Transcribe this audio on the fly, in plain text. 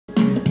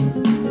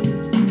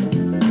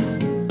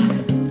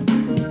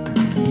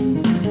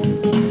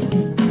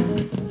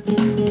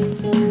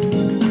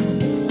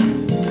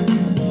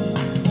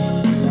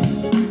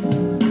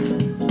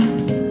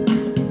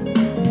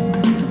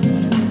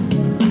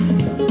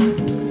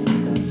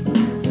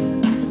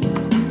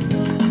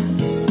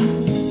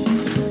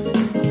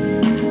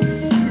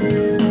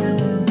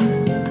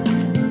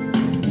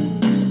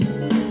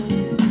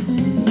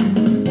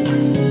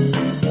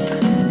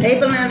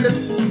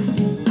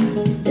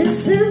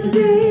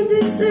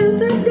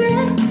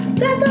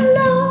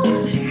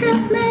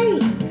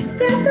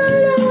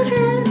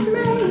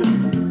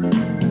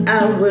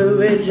will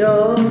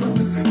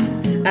rejoice.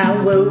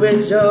 I will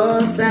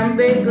rejoice and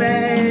be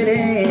glad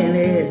in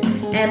it.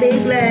 And be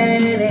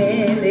glad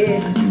in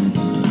it.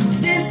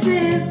 This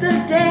is the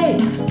day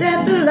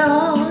that the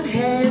Lord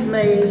has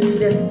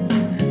made.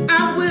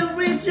 I will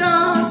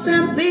rejoice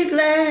and be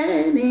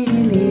glad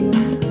in it.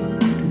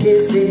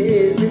 This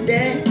is the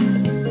day.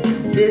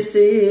 This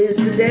is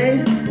the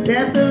day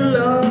that the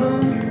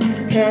Lord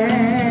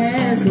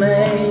has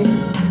made.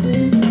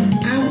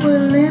 I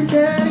will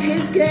enter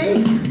his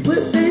gates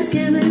with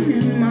thanksgiving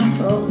in my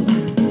heart.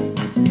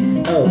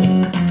 Oh.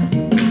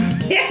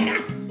 Yeah.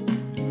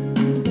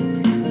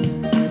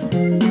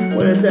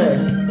 What is that?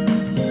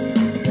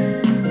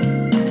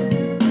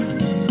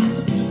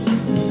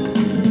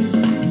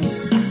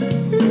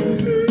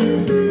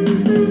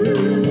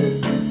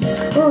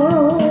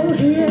 Oh,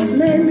 he has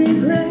made me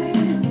glad.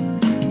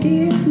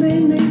 He has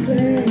made me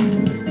glad.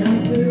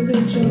 I will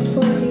rejoice,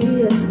 for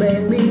he has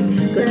made me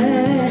glad.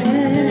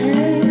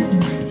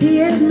 He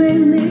has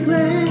made me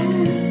glad.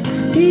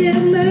 He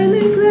has made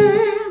me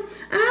glad.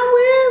 I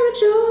will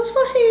rejoice,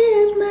 for he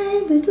has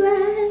made me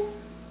glad.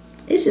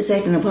 It's just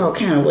acting up all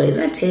kind of ways.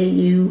 I tell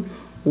you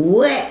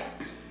what.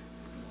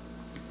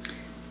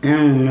 I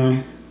don't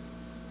know.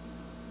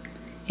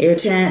 Every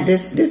time,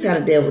 this how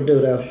the devil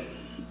do though.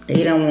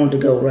 He don't want it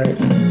to go right.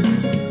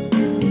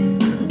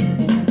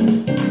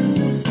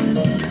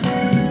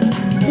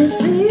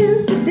 This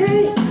is the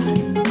day.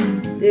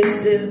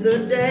 This is the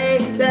day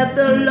that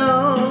the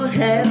Lord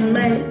has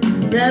made.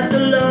 That the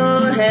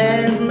Lord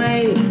has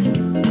made.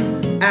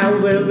 I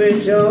will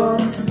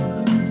rejoice.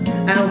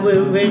 I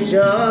will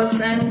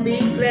rejoice and be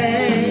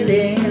glad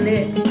in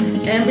it.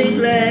 And be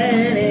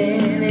glad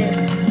in it.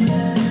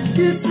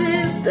 This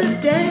is the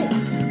day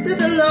that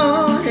the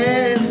Lord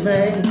has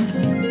made.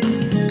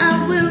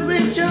 I will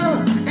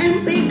rejoice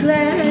and be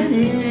glad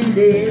in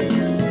it.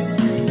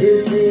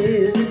 This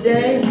is the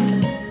day.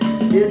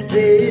 This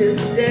is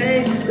the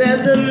day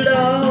that the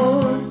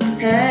Lord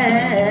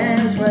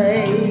has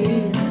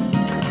made.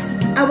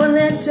 I will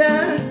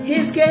enter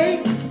his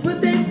gates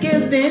with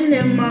thanksgiving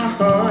in my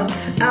heart.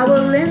 I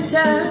will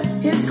enter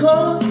his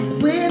courts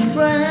with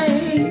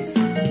praise.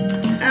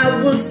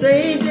 I will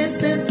say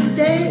this is the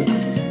day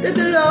that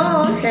the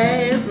Lord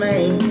has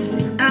made.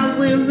 I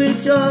will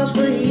rejoice,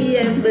 for he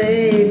has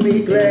made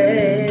me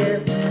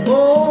glad.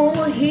 Oh,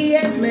 he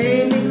has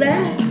made me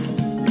glad.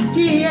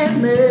 He has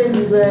made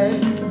me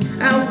glad.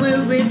 I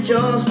will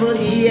rejoice, for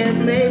he has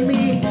made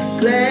me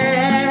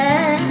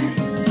glad.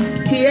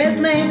 He has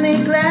made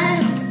me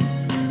glad.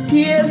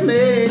 He has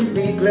made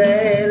me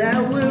glad.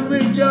 I will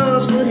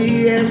rejoice, for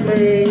he has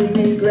made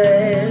me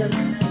glad.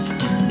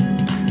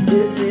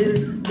 This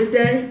is the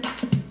day.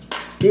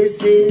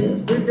 This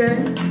is the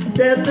day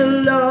that the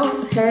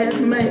Lord has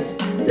made.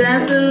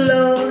 That the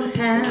Lord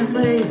has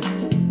made.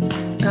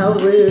 I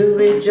will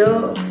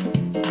rejoice.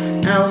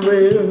 I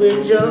will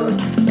rejoice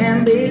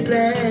and be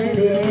glad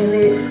in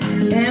it.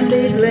 And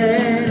be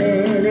glad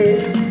in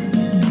it.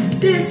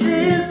 This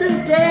is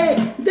the day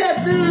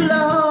that the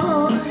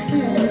Lord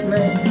has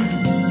made.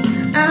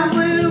 I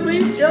will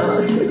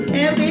rejoice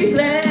and be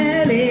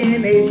glad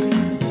in it.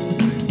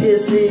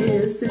 This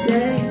is the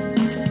day.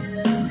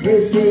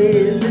 This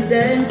is the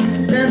day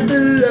that the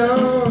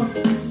Lord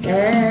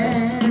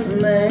has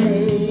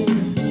made.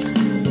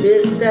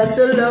 That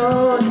the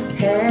Lord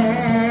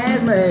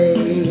has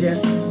made.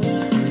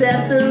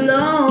 That the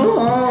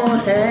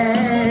Lord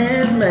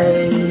has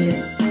made.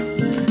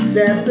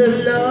 That the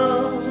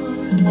Lord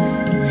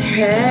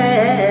has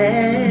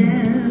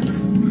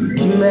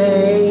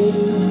made.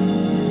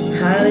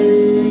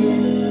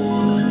 Hallelujah.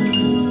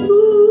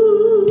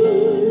 Ooh,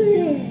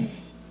 yeah.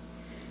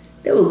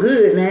 That was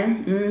good, man.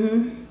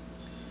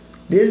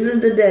 This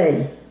is the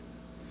day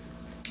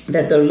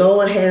that the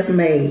Lord has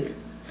made.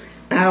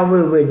 I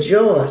will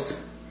rejoice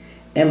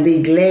and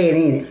be glad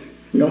in it.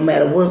 No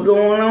matter what's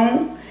going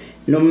on,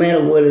 no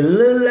matter what it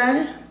look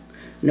like,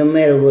 no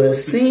matter what it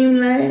seem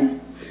like,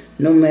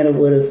 no matter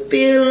what it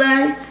feel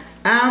like,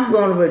 I'm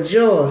going to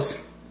rejoice.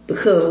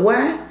 Because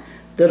why?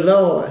 The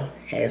Lord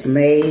has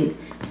made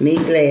me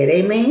glad.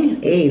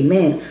 Amen?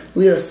 Amen.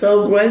 We are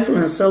so grateful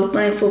and so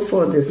thankful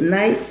for this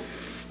night.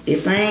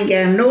 If I ain't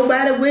got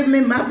nobody with me,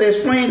 my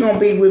best friend going to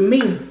be with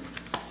me.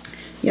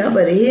 Y'all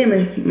better hear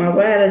me. My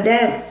ride or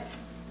die.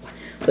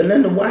 But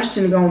Linda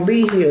Washington going to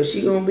be here.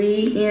 She going to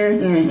be here.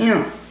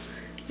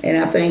 And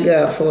I thank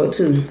God for it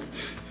too.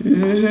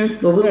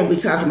 But we're going to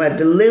be talking about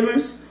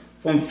deliverance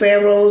from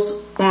Pharaoh's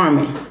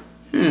army.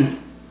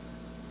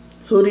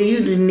 Who do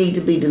you need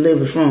to be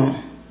delivered from?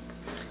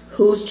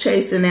 Who's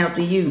chasing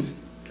after you?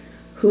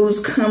 Who's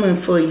coming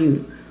for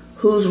you?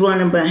 Who's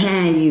running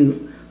behind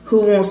you?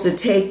 Who wants to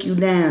take you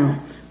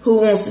down? Who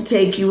wants to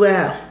take you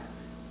out?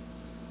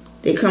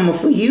 They coming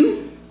for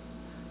you?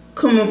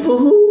 Coming for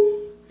who?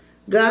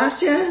 God's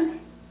child?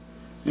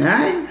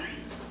 Alright?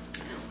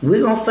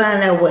 We're going to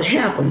find out what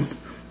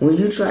happens when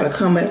you try to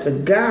come after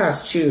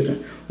God's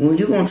children. When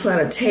you're going to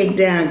try to take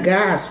down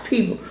God's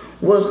people.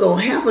 What's going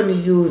to happen to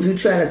you if you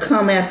try to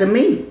come after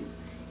me?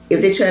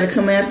 If they try to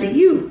come after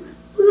you?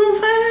 We're going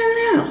to find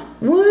out.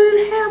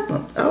 What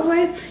happened? All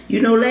right.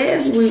 You know,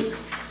 last week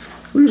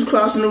we was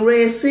crossing the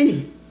Red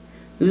Sea.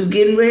 We was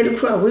getting ready to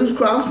cross. We was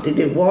crossing.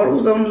 The water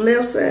was on the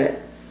left side.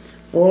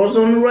 Water was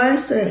on the right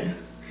side.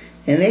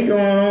 And they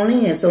going on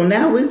in. So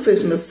now we're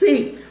fixing to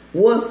see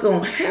what's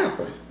going to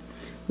happen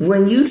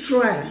when you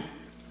try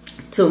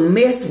to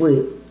mess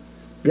with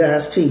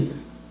God's people.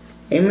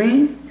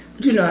 Amen?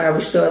 But you know how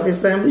we start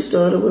this time? We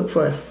started with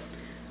prayer.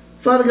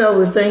 Father God,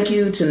 we thank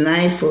you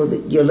tonight for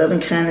your loving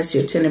kindness,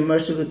 your tender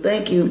mercy. We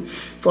thank you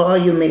for all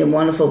your many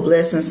wonderful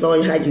blessings,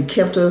 Lord, how you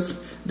kept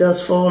us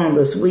thus far on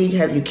this week.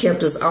 Have you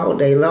kept us all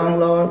day long,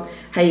 Lord?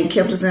 How you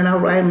kept us in our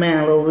right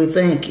mind, Lord. We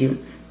thank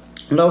you.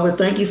 Lord, we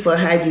thank you for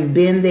how you've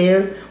been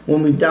there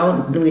when we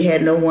thought we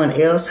had no one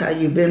else, how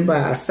you've been by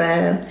our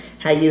side,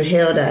 how you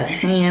held our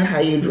hand, how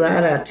you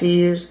dried our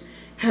tears,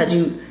 how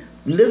you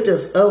lift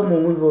us up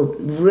when we were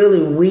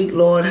really weak,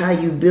 Lord, how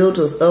you built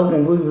us up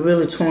when we were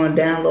really torn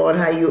down, Lord,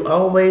 how you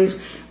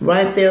always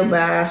right there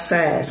by our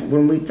sides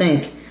when we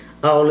think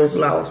all is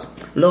lost.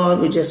 Lord,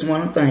 we just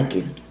want to thank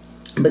you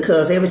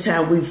because every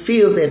time we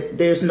feel that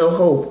there's no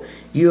hope,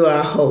 you are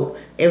our hope.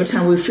 Every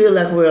time we feel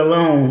like we're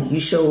alone, you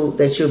show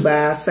that you're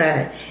by our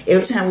side.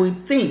 Every time we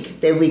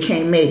think that we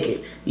can't make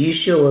it, you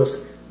show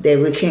us that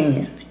we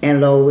can.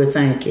 And Lord, we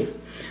thank you.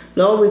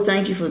 Lord, we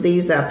thank you for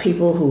these our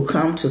people who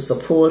come to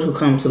support, who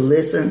come to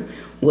listen,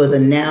 whether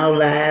now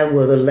live,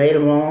 whether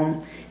later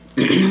on,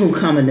 who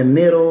come in the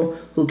middle,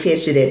 who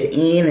catch it at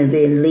the end and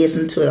then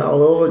listen to it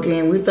all over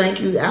again. We thank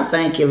you. I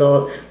thank you,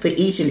 Lord, for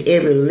each and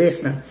every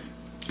listener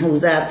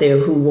who's out there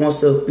who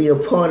wants to be a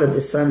part of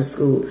the Sunday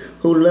school,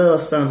 who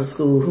loves Sunday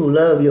school, who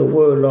love your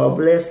word, Lord.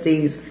 Bless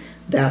these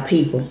thy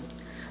people.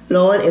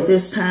 Lord, at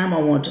this time I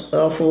want to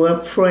offer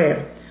a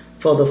prayer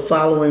for the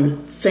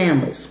following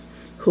families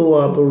who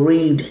are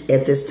bereaved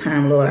at this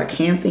time, Lord. I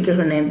can't think of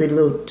her name, the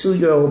little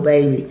 2-year-old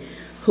baby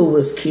who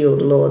was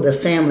killed, Lord. The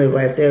family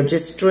right there.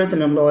 Just strengthen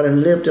them, Lord,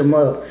 and lift them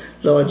up.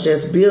 Lord,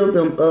 just build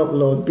them up,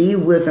 Lord. Be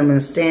with them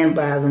and stand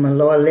by them. And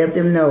Lord, let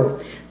them know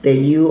that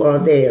you are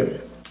there.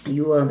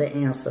 You are the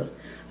answer.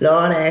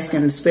 Lord, I ask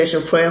in a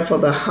special prayer for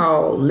the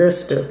Hall,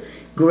 Lister,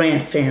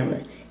 Grant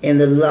family and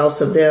the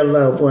loss of their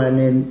loved one,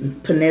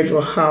 and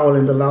Penedra Hall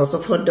and the loss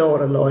of her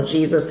daughter, Lord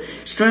Jesus.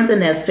 Strengthen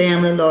that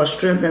family, Lord.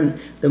 Strengthen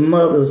the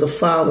mothers, the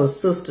fathers,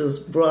 sisters,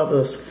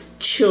 brothers,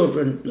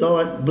 children.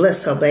 Lord,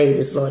 bless her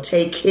babies, Lord.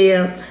 Take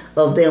care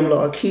of them,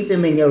 Lord. Keep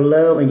them in your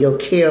love and your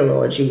care,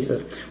 Lord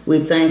Jesus. We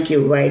thank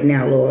you right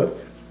now, Lord.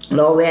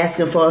 Lord, we're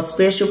asking for a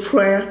special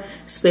prayer,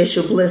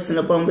 special blessing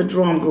upon the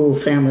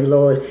Drumgold family,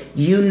 Lord.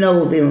 You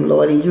know them,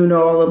 Lord, and you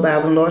know all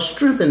about them, Lord.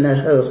 Strengthen that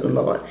husband,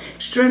 Lord.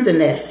 Strengthen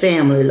that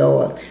family,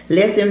 Lord.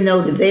 Let them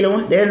know that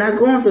they're not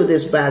going through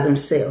this by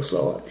themselves,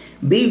 Lord.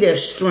 Be their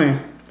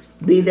strength.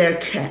 Be their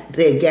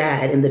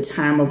guide in the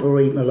time of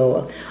bereavement,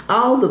 Lord.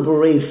 All the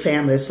bereaved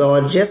families,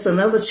 Lord. Just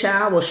another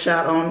child was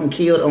shot on and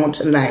killed on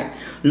tonight.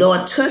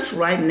 Lord, touch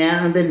right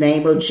now in the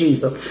name of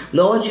Jesus.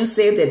 Lord, you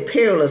said that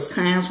perilous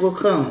times will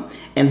come.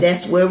 And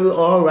that's where we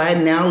are right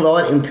now,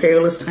 Lord, in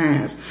perilous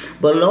times.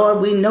 But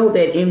Lord, we know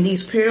that in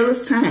these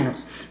perilous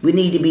times, we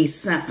need to be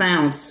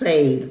found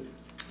saved,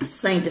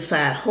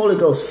 sanctified, Holy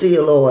Ghost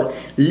filled, Lord.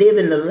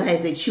 Living the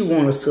life that you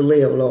want us to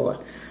live, Lord.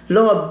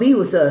 Lord, be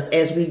with us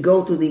as we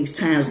go through these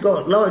times.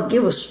 God, Lord,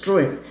 give us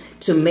strength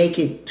to make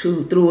it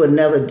through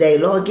another day.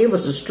 Lord, give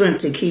us the strength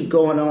to keep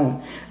going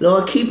on.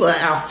 Lord, keep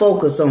our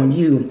focus on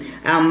you,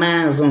 our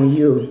minds on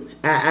you,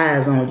 our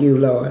eyes on you,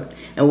 Lord.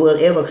 And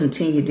we'll ever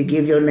continue to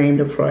give your name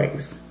the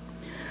praise.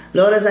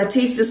 Lord, as I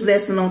teach this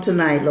lesson on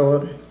tonight,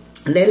 Lord,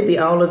 let it be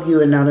all of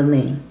you and none of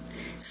me.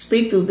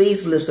 Speak through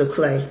these lips of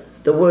clay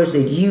the words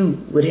that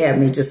you would have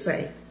me to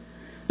say.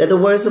 Let the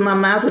words of my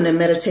mouth and the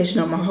meditation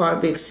of my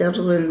heart be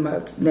acceptable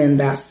in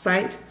thy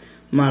sight,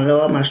 my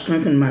Lord, my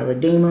strength, and my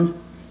Redeemer.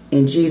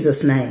 In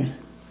Jesus' name,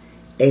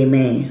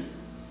 amen.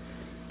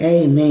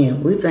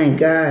 Amen. We thank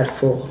God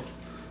for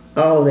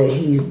all that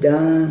he's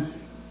done,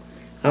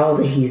 all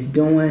that he's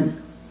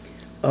doing,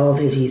 all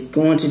that he's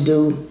going to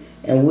do.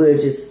 And we're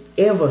just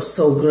ever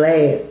so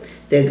glad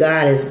that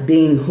God is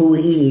being who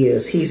he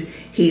is.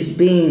 He's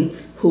being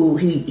who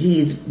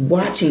he's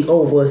watching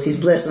over us. He's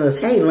blessing us.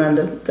 Hey,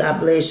 Linda, God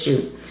bless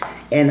you.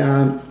 And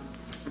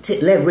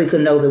let Rika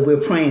know that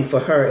we're praying for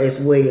her as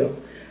well.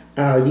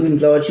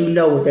 Lord, you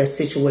know what that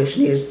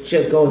situation is.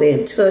 Just go there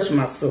and touch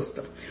my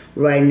sister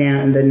right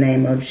now in the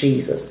name of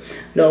Jesus.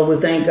 Lord, we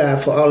thank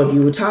God for all of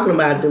you. We're talking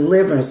about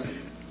deliverance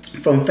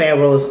from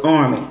Pharaoh's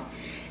army.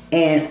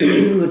 And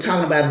we were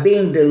talking about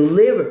being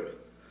delivered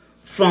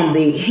from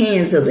the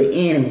hands of the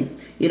enemy.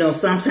 You know,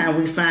 sometimes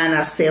we find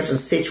ourselves in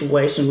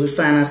situations, we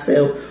find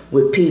ourselves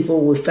with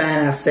people, we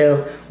find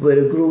ourselves with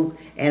a group,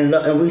 and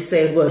we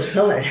say, well,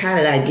 Lord, how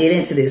did I get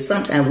into this?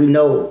 Sometimes we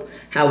know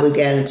how we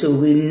got into it.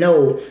 We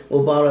know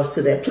what brought us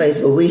to that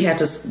place, but we have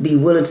to be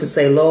willing to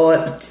say, Lord,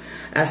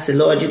 I said,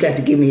 Lord, you got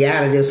to get me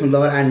out of this one,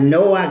 Lord. I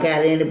know I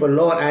got in it, but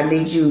Lord, I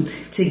need you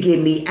to get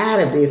me out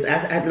of this.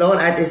 Lord,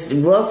 it's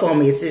rough on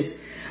me. It's just,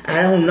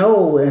 I don't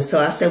know. And so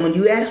I said, when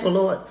you ask for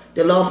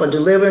the Lord for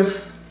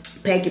deliverance,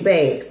 pack your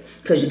bags,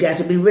 because you got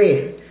to be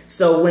ready.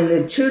 So when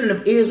the children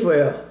of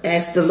Israel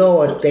asked the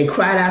Lord, they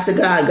cried out to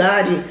God,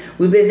 God,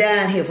 we've been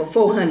down here for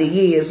 400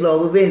 years,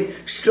 Lord. We've been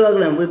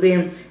struggling. We've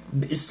been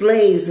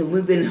slaves,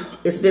 and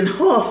it's been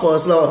hard for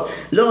us, Lord.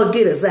 Lord,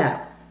 get us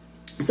out.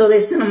 So they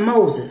sent them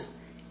Moses,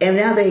 and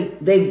now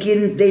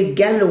they've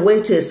gotten a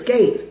way to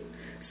escape.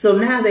 So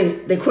now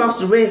they crossed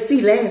the Red Sea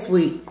last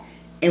week,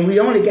 and we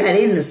only got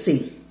in the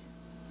sea.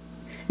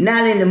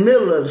 Not in the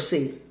middle of the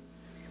sea,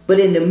 but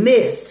in the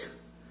midst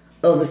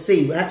of the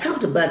sea. I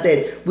talked about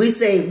that. We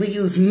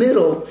use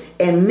middle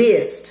and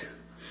midst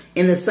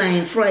in the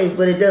same phrase,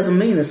 but it doesn't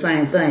mean the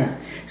same thing.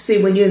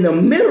 See, when you're in the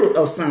middle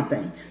of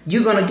something,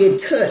 you're going to get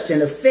touched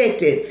and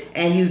affected,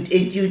 and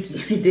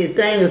the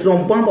thing is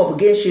going to bump up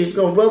against you. It's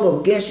going to rub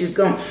up against you. It's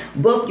going to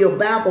buff your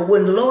bow. But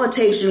when the Lord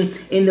takes you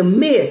in the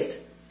midst,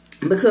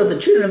 because the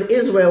children of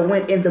Israel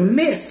went in the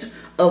midst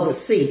of the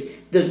sea,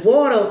 the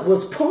water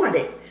was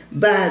parted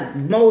by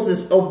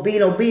Moses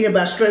being obedient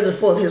by stretching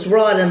forth his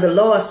rod, and the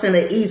Lord sent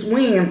an east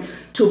wind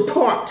to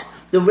part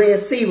the Red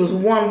Sea. It was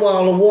one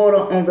wall of water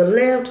on the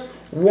left,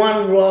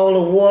 one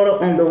wall of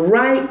water on the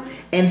right,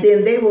 and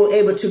then they were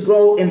able to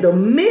go in the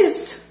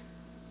midst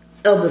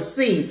of the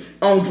sea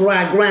on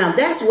dry ground.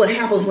 That's what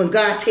happens when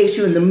God takes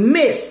you in the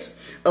midst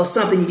of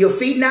something. Your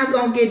feet not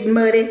going to get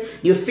muddy.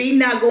 Your feet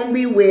not going to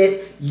be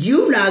wet.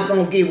 You not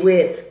going to get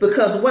wet.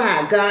 Because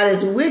why? God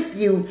is with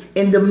you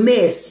in the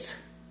midst.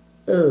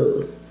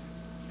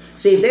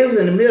 See, if they was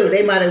in the middle,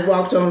 they might have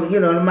walked on, they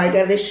might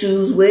got their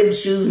shoes wet,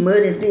 shoes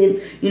muddy, and then,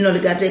 they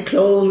got their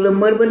clothes a little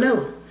muddy. But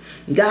no,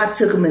 God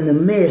took them in the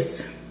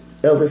midst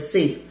of the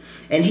sea.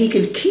 And he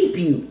can keep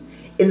you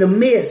in the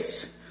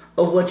midst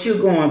of what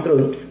you're going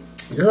through.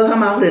 God,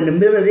 I'm out in the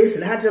middle of this,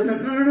 and I just,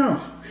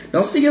 no.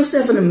 Don't see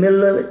yourself in the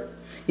middle of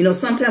it.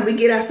 Sometimes we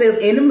get ourselves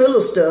in the middle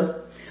of stuff,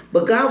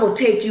 but God will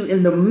take you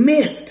in the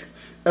midst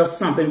of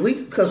something.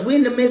 Because we're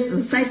in the midst of the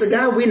saints of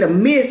God, we're in the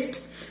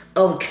midst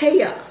of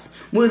chaos.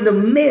 We're in the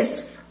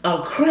midst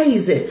of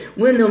crazy.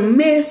 We're in the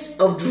midst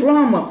of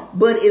drama,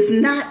 but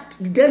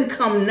it doesn't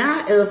come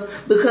nigh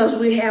us because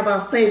we have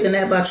our faith and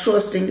have our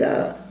trust in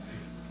God.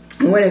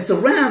 And when it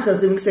surrounds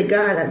us, then we say,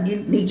 God, I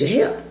need your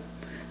help.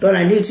 Lord,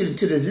 I need you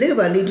to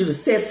deliver. I need you to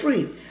set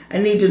free. I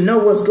need to know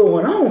what's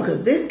going on,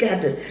 because this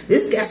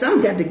got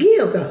something got to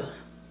give, God.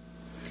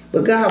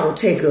 But God will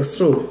take us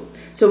through.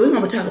 So we're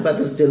going to talk about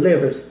this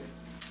deliverance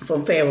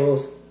from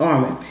Pharaoh's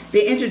army.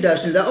 The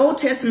introduction. The Old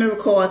Testament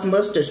records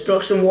much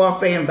destruction,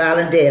 warfare, and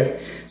violent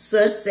death.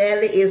 Such,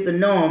 sadly, is the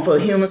norm for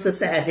human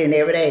society in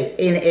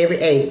every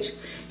age.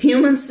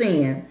 Human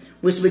sin,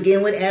 which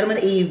began with Adam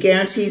and Eve,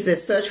 guarantees that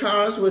such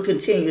horrors will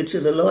continue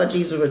till the Lord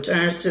Jesus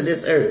returns to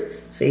this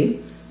earth.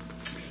 See?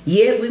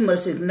 Yet we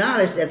must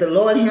acknowledge that the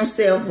Lord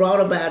himself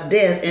brought about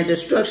death and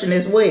destruction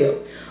as well.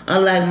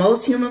 Unlike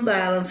most human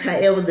violence,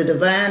 however, the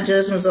divine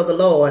judgments of the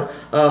Lord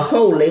are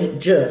wholly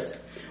just.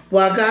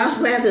 While God's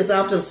wrath is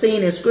often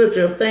seen in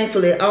Scripture,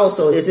 thankfully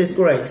also is his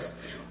grace.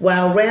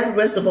 While wrath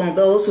rests upon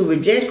those who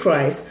reject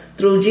Christ,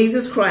 through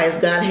Jesus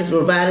Christ, God has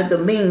provided the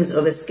means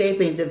of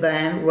escaping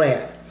divine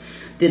wrath.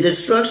 The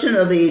destruction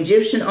of the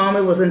Egyptian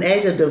army was an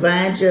act of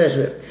divine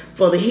judgment.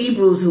 For the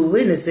Hebrews who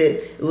witnessed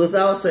it, it was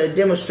also a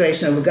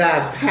demonstration of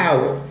God's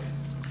power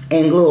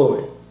and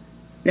glory.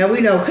 Now we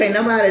know can't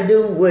nobody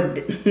do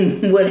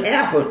what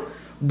happened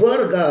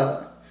but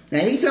God. Now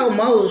he told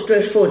Moses,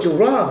 stretch forth your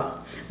rod.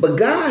 But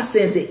God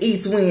sent the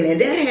east wind, and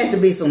that had to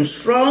be some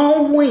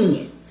strong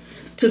wind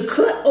to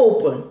cut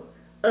open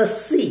a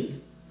sea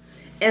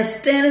and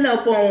standing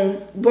up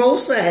on both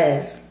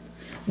sides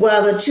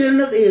while the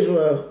children of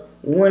Israel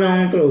went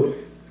on through.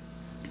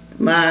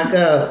 My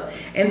God.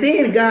 And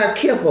then God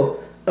kept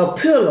a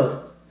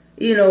pillar,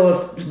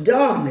 of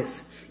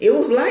darkness. It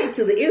was light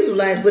to the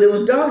Israelites, but it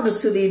was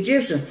darkness to the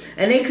Egyptians.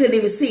 And they couldn't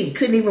even see,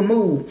 couldn't even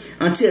move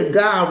until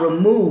God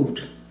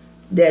removed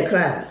that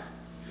cloud.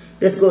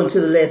 Let's go into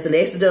the lesson.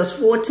 Exodus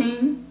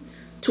 14,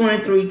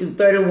 23 through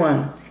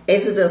 31.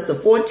 Exodus, the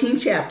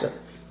 14th chapter,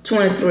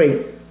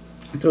 23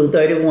 through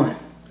 31.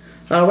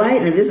 All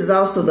right, and this is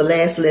also the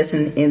last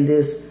lesson in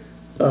this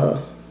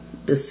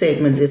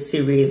segment, this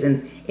series,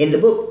 and in the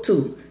book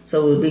too.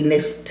 So it will be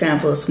next time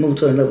for us to move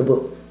to another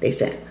book next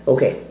time.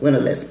 Okay, we're in a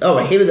lesson. All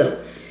right, here we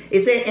go.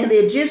 It said, and the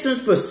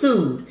Egyptians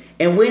pursued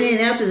and went in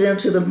after them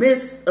to the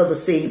midst of the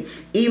sea,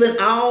 even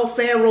all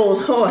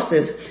Pharaoh's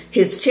horses,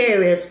 his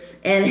chariots,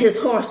 and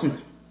his horsemen.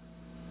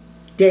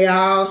 They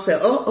all said,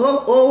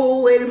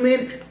 oh, wait a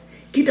minute.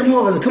 Get them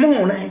horses. Come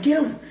on now,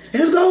 get them.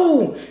 Let's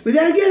go. We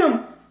got to get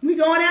them. We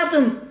going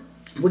after them.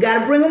 We got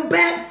to bring them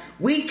back.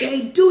 We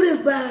can't do this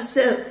by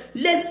ourselves.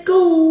 Let's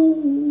go.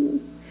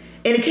 And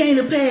it came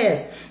to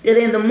pass that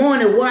in the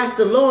morning, watch,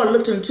 the Lord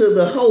looked into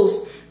the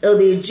host of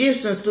the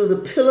Egyptians through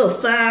the pillar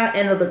of fire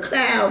and of the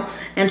cloud,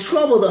 and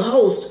troubled the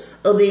host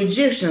of the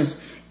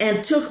Egyptians,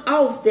 and took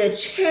off their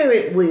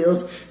chariot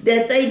wheels,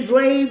 that they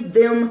drave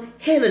them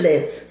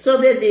heavily. So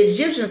that the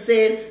Egyptians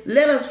said,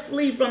 let us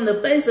flee from the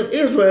face of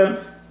Israel,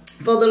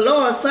 for the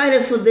Lord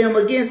fighteth for them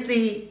against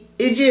the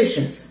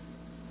Egyptians.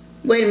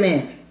 Wait a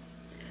minute.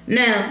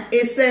 Now,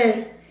 it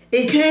said,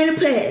 it came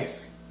to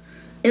pass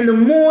in the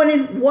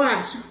morning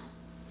watch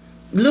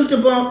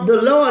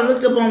the Lord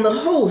looked upon the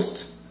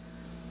host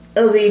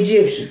of the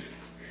Egyptians.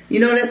 You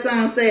know that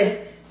song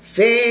said,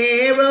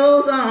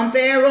 Pharaoh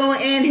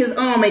and his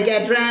army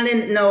got drowned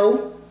in.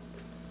 No,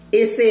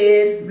 it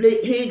said,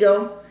 here you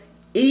go,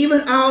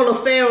 even all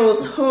of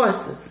Pharaoh's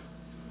horses.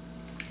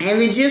 And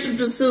the Egyptians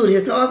pursued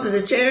his horses,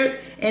 his chariot,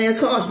 and his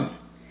horsemen.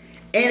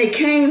 And it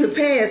came to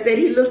pass that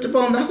he looked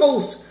upon the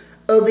host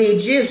of the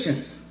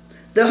Egyptians.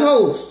 The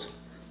host.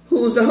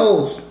 Who's the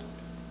host?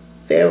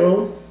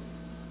 Pharaoh.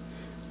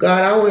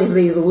 God always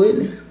leaves a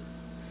witness.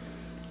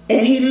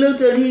 And he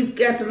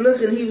got to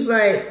look, and he was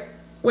like,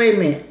 wait a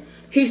minute.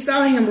 He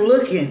saw him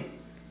looking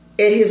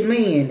at his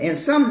men, and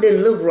something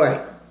didn't look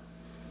right.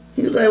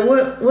 He was like,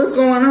 what's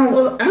going on?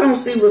 Well, I don't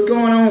see what's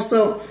going on.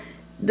 So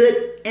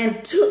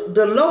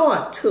the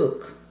Lord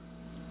took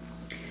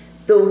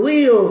the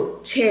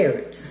wheeled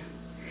chariots,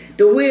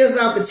 the wheels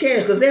off the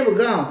chariots, because they were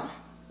gone.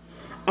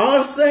 All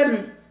of a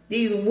sudden,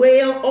 these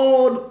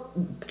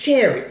well-oiled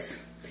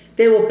chariots,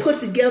 they were put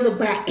together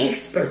by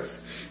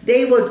experts.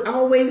 They were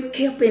always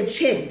kept in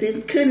check.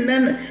 They couldn't.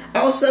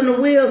 All of a sudden,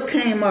 the wheels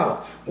came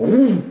off.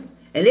 Ooh.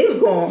 And they was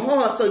going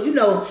hard, so you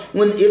know,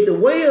 if the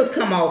wheels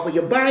come off of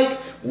your bike,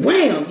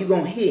 wham, you're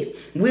going to hit.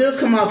 Wheels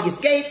come off your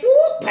skates,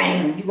 whoop,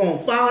 bam, you're going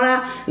to fall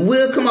out.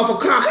 Wheels come off a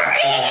car,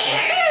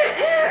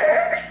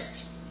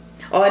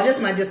 or I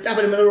just might just stop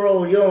in the middle of the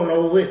road. You don't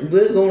know,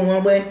 we're going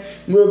one way,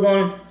 we're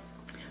going.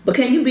 But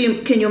can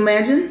you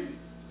imagine?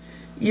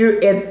 You're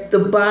at the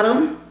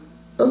bottom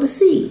of the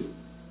sea,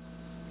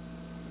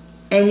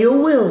 and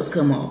your wheels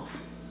come off.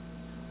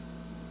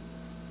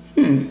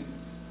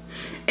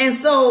 And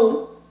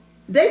so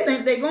they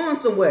think they're going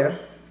somewhere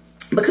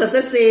because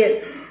they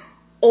said,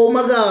 oh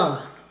my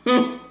God,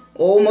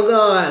 oh my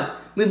God,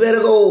 we better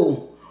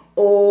go.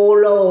 Oh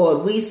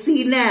Lord, we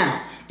see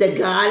now that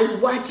God is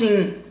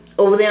watching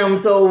over them,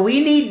 so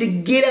we need to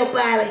get up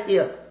out of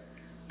here.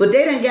 But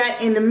they done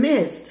got in the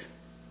midst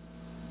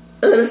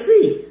of the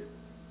sea.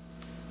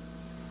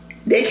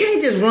 They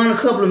can't just run a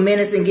couple of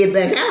minutes and get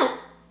back out.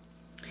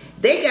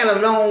 They got a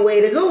long way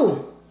to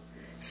go.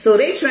 So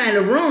they trying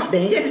to run.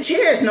 They ain't got the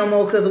chariots no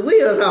more because the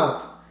wheels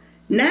off.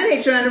 Now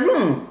they trying to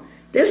run.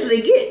 That's what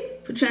they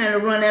get for trying to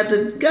run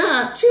after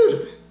God's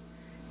children.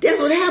 That's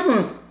what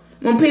happens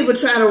when people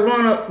try to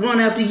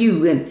run after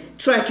you and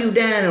track you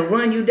down and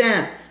run you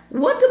down.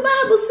 What the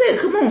Bible said,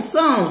 come on,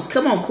 Psalms,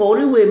 come on, quote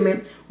it with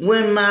me.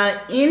 When my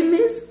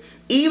enemies,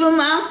 even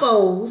my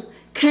foes,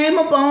 came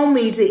upon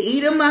me to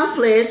eat of my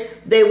flesh,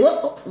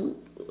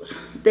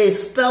 they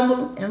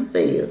stumbled and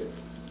fell.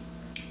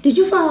 Did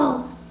you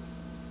fall?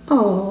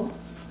 Oh,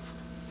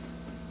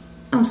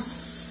 I'm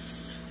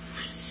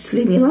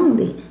sleeping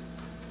lonely.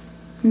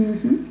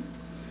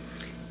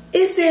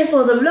 It said,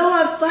 for the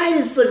Lord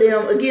fighted for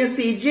them against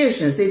the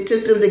Egyptians. It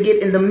took them to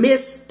get in the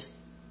midst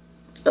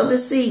of the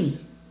sea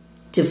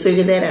to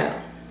figure that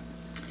out.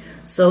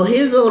 So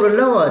here go the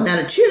Lord.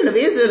 Now the children of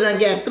Israel done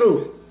got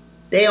through.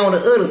 They on the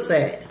other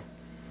side.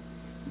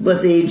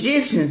 But the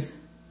Egyptians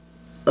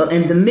are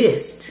in the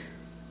midst.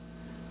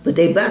 But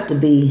they about to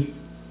be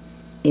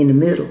in the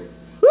middle.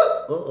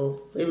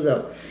 Here we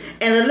go.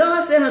 And the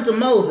Lord said unto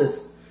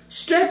Moses,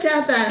 stretch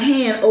out thine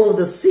hand over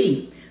the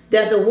sea,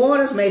 that the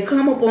waters may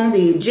come upon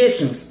the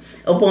Egyptians,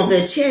 upon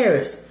their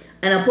chariots,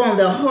 and upon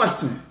their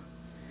horsemen.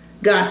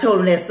 God told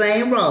him that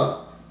same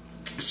rod,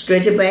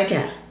 stretch it back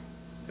out.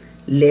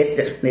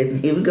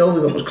 Here we go.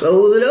 We're going to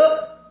close it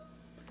up.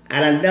 I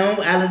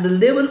done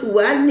delivered who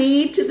I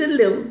need to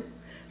deliver.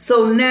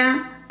 So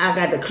now I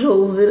got to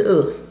close it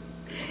up.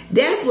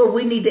 That's what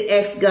we need to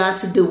ask God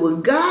to do.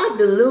 When God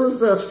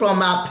delivers us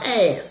from our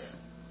past,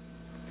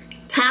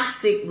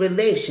 toxic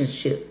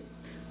relationship,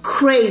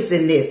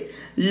 craziness,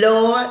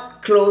 Lord,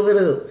 close it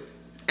up.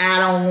 I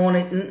don't want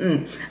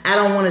it. I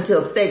don't want it to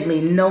affect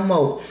me no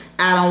more.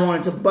 I don't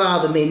want it to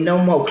bother me no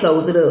more.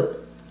 Close it up.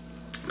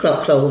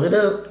 Close it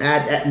up.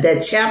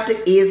 That chapter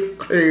is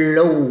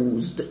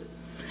closed.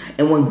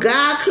 And when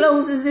God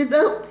closes it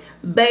up,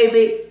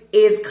 baby,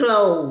 it's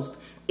closed.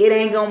 It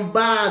ain't gonna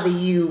bother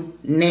you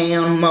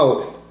no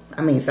more.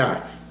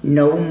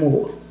 No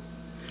more.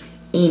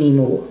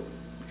 Anymore.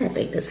 I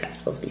think that's how it's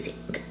supposed to be said.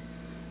 Okay.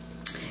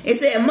 It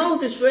said,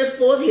 Moses stretched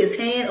forth his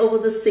hand over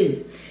the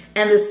sea,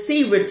 and the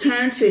sea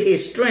returned to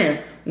his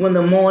strength when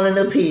the morning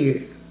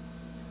appeared.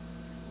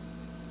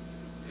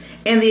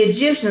 And the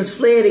Egyptians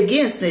fled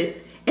against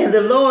it, and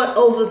the Lord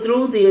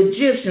overthrew the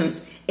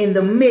Egyptians in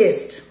the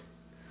midst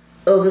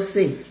of the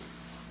sea.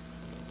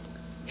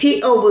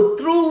 He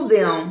overthrew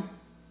them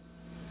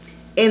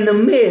in the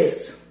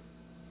midst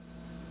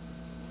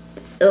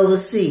of the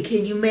sea.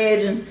 Can you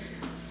imagine?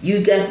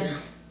 You're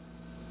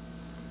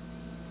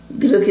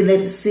looking at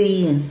the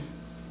sea and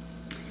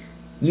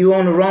you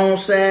on the wrong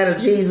side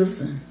of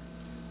Jesus. And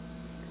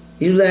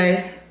you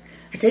like,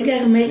 I think I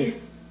can make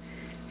it.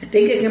 I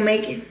think I can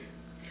make it.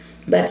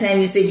 By the time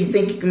you say you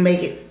think you can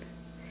make it,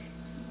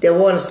 the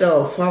water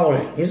started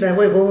falling. It's like,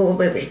 wait,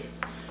 baby.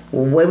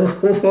 Wait,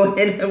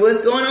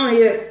 what's going on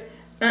here?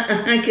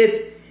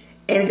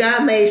 And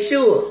God made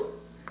sure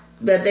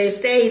that they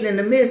stayed in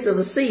the midst of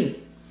the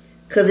sea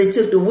because they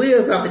took the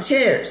wheels off the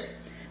chariots.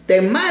 They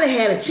might have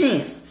had a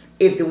chance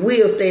if the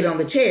wheels stayed on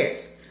the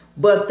chariots,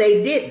 but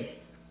they didn't.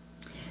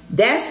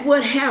 That's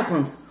what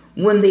happens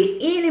when the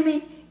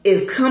enemy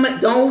is coming.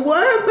 Don't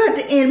worry about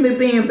the enemy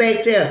being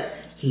back there.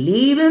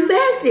 Leave him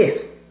back there.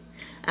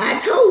 I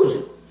told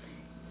you.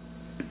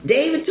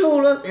 David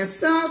told us in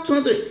Psalm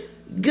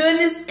 23,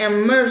 goodness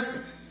and mercy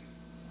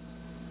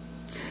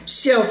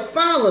shall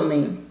follow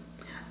me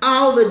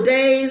all the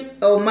days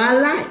of my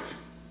life.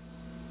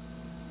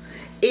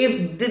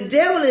 If the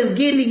devil is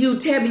getting to you,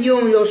 tapping you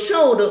on your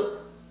shoulder,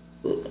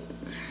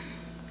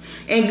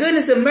 and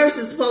goodness and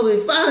mercy is supposed to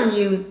be following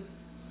you,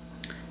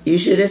 you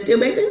sure that's still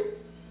back there?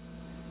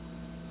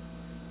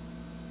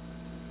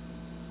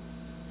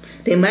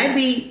 They might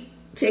be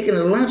taking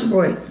a lunch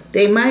break.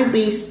 They might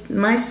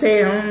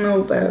say, I don't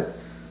know about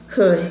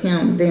her,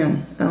 him,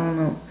 them. I don't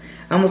know.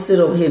 I'm going to sit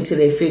over here until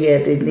they figure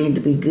out they need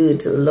to be good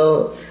to the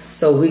Lord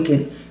so we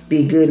can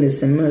be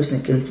goodness and mercy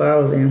and can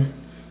follow them.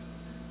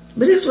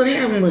 But that's what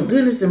happens when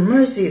goodness and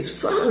mercy is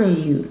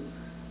following you.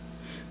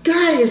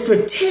 God is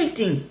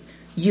protecting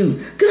you.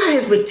 God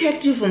has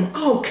protected you from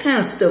all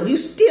kinds of stuff. You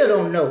still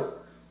don't know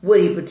what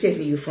He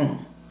protected you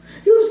from.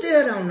 You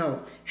still don't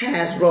know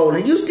how it's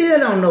rolling. You still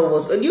don't know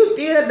you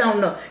still don't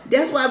know.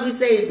 That's why we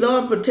say,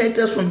 Lord, protect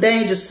us from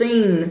danger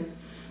seen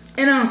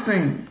and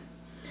unseen.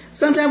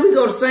 Sometimes we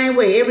go the same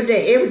way every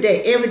day.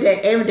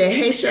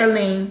 Hey,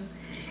 Charlene.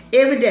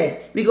 Every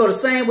day we go the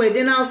same way.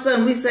 Then all of a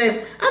sudden we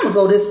say, I'm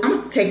gonna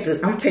take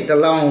the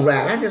long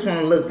route. I just want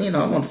to look,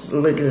 I want to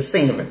look at the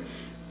scenery.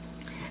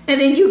 And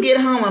then you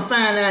get home and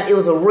find out it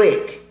was a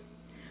wreck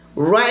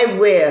right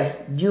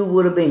where you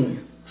would have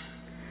been.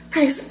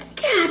 Hey,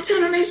 God, I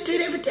turn on that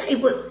street every day,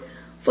 but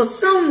for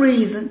some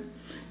reason,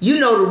 you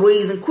know the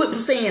reason. Quit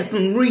saying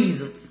some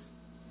reasons.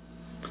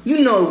 You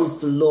know it was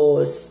the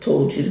Lord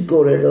told you to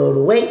go that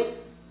other way.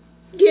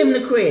 Give Him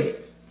the credit.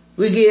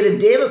 We give the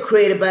devil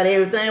credit about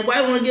everything.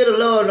 Why won't we give the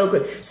Lord no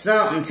credit?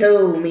 Something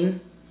told me.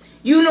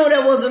 You know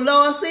that was the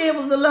Lord. Say it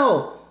was the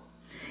Lord.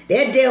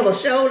 That devil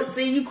showed it.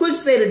 See, you could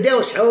say the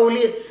devil showed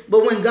it,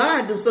 but when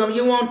God do something,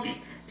 you want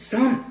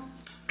some.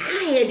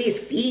 I had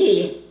this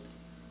feeling.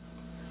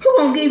 Who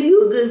gonna give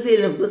you a good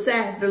feeling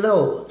besides the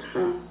Lord?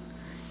 Huh?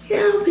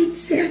 Y'all be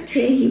I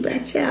tell you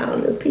about y'all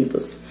little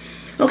peoples.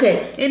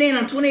 Okay, and then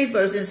on 28th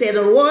verse it said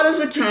the waters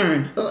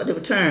returned. Oh, they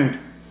returned.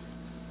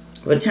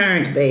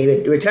 Returned,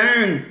 baby.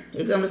 Returned.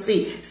 You're gonna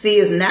see. See,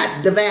 it's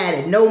not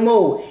divided no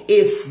more.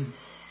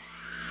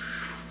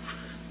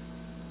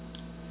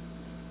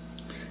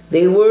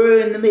 They were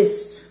in the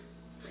midst.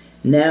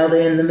 Now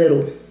they're in the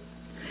middle.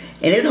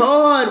 And it's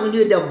hard when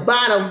you're at the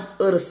bottom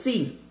of the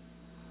sea.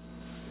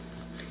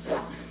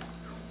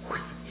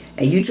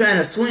 And you trying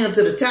to swim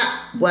to the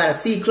top while the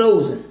sea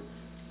closing.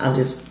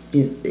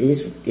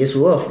 It's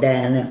rough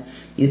down there.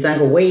 You think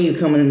a wave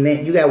coming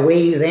in, you got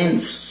waves and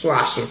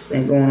sloshes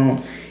and going on.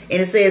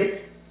 And it says,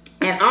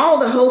 and all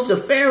the hosts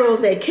of Pharaoh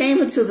that came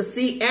into the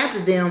sea after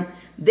them,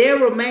 there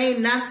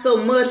remained not so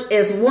much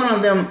as one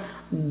of them.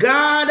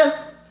 God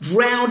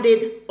drowned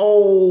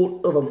all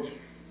of them.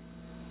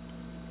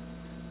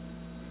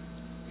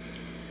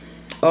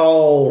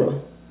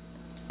 All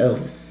of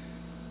them.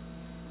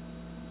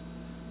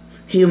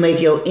 He'll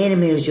make your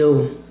enemies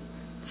your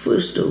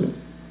footstool.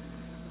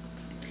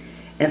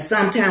 And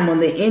sometime when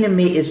the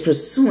enemy is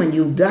pursuing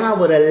you, God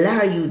would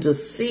allow you to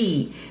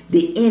see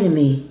the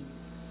enemy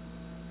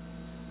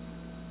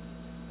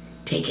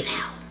taken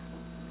out,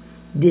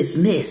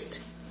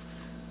 dismissed,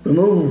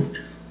 removed,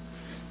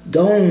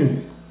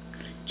 gone,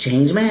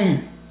 changed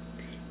mind,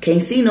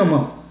 can't see no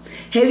more.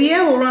 Have you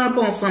ever run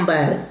upon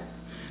somebody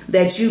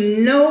that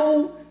you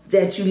know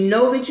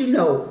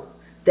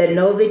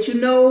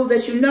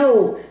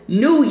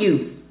knew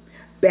you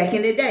back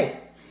in the day,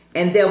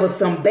 and there was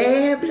some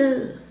bad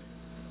blood?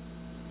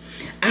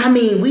 I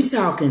mean, we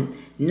talking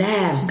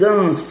knives,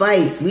 guns,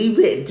 fights.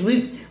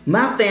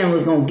 My family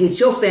was gonna get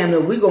your family.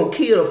 We gonna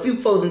kill a few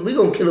folks, and we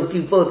gonna kill a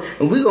few folks,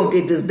 and we gonna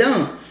get this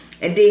done.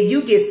 And then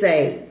you get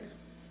saved,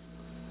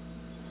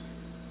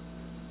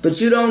 but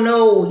you don't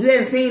know. You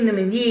haven't seen them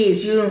in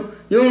years. You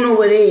don't know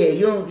where they are.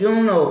 You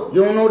don't know.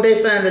 You don't know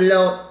they found the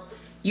Lord.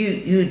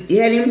 You hadn't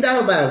even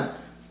thought about it.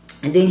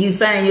 And then you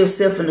find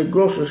yourself in the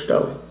grocery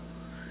store,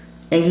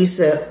 and you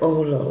say,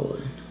 "Oh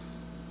Lord,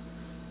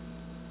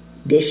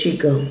 there she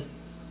go."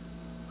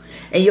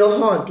 And your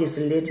heart gets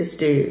a little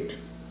disturbed.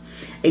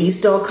 And you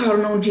start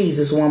calling on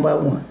Jesus one by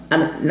one. I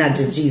mean, not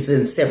just Jesus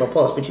in several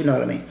parts, but you know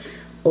what I mean.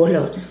 Oh,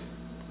 Lord.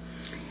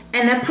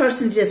 And that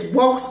person just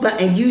walks by,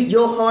 and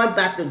your heart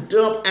about to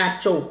dump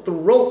out your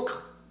throat.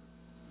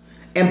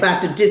 And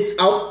about to just,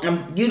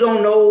 you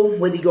don't know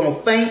whether you're going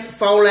to faint,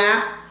 fall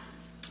out.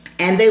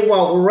 And they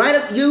walk right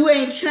up. You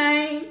ain't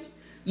changed.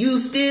 You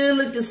still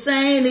look the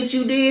same that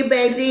you did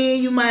back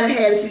then. You might have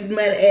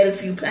added a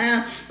few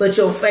pounds, but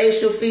your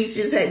facial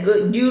features had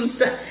good.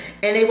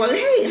 And they walk,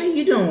 "Hey, how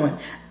you doing?"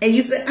 And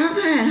you say, "I'm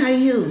fine. How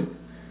you?"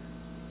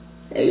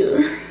 And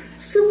you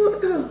say,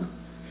 "Oh,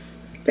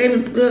 baby,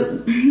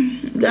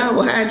 God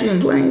will hide you in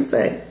plain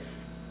sight.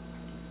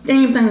 They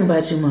ain't thinking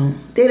about you, Mom.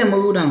 They done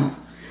moved on.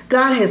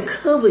 God has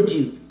covered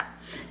you.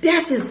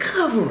 That's his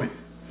covering.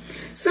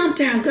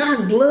 Sometimes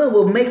God's blood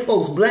will make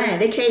folks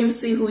blind. They can't even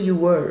see who you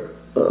were.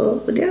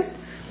 But that's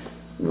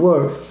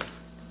word.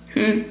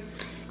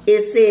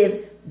 It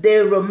says,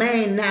 there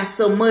remained not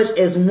so much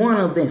as one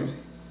of them.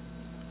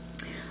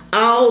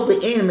 All the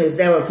enemies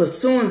that were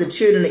pursuing the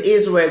children of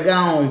Israel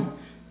gone,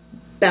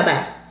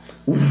 bye-bye,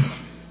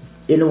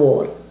 in the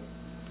water.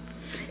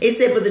 It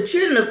said, but the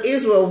children of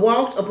Israel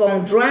walked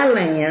upon dry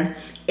land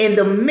in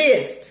the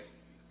midst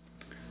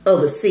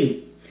of the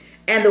sea.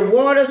 And the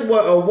waters were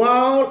a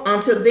wall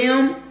unto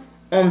them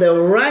on their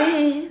right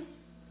hand,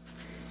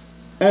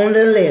 on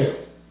their left.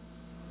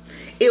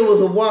 It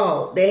was a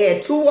wall. They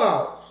had two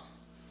walls.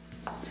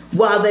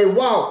 While they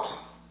walked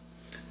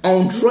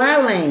on dry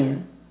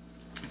land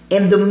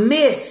in the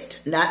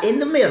midst, not in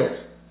the middle.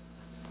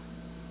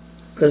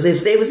 Because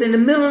if they was in the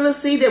middle of the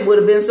sea, there would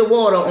have been some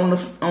water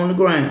on the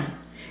ground.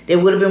 They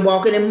would have been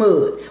walking in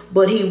mud.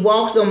 But he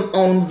walked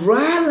on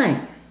dry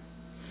land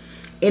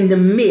in the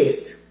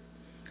midst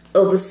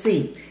of the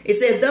sea. It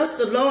said,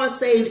 thus the Lord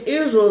saved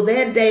Israel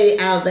that day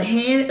out of the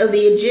hand of the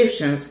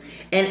Egyptians,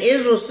 and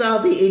Israel saw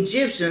the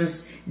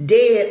Egyptians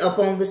dead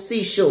upon the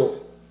seashore.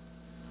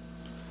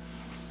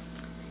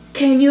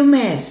 Can you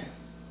imagine?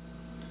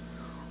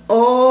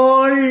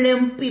 All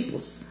them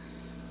peoples.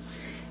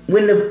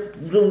 When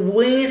the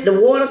wind, the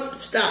water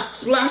stopped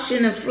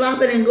sloshing and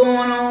flopping and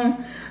going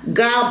on,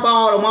 God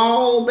brought them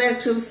all back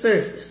to the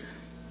surface.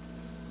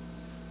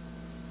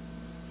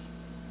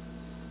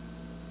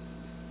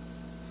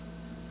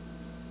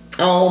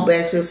 All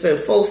back to the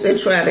surface. Folks that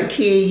try to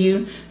kill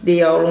you,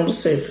 they all on the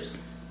surface.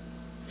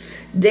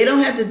 They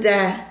don't have to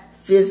die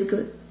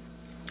physically.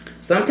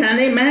 Sometimes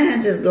their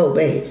mind just go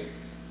bad.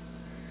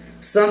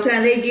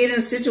 Sometimes they get in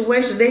a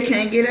situation they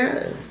can't get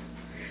out of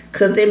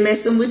because they're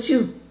messing with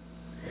you.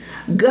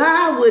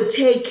 God will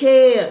take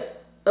care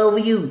of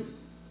you.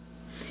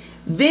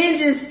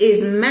 Vengeance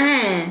is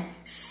mine,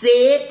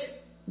 said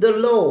the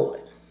Lord.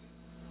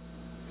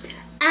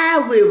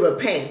 I will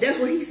repay. That's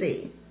what he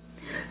said.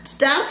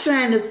 Stop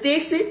trying to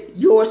fix it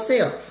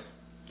yourself.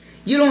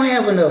 You don't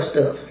have enough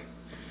stuff.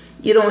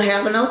 You don't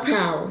have enough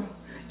power.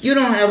 You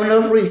don't have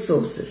enough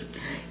resources.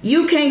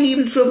 You can't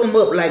even trip them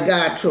up like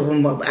God trip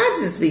them up. I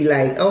just be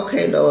like,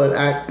 okay, Lord.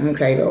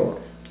 Okay,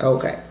 Lord.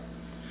 Okay.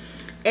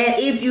 And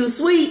if you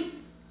sweet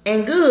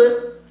and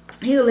good,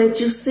 he'll let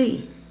you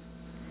see.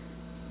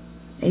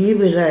 And you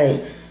be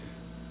like,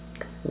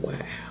 wow.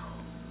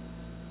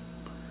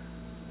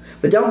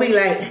 But don't be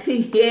like,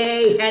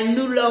 yay, I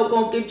knew Lord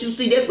gonna get you.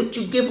 See, that's what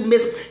you get from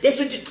this. That's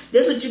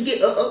what you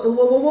get.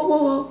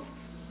 Whoa.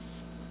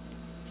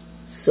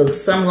 So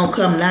some gonna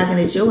come knocking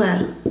at your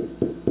house.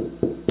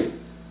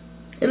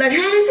 You're like,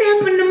 how this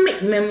happen to me?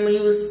 Remember when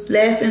you was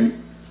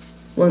laughing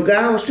when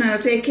God was trying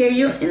to take care of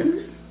your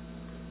enemies?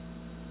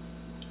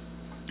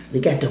 We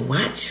got to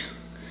watch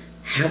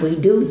how we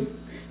do.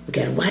 We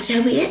got to watch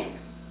how we act.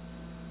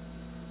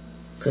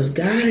 Because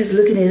God is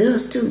looking at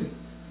us too.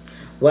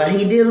 While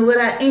he dealing with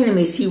our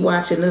enemies, he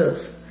watching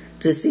us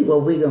to see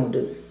what we going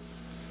to do.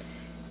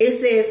 It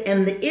says,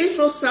 and the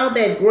Israel saw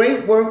that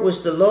great work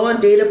which the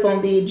Lord did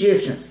upon the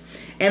Egyptians.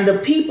 And the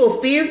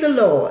people feared the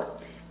Lord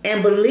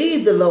and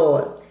believed the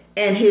Lord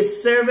and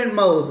his servant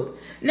Moses.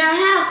 Now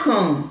how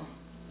come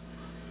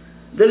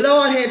the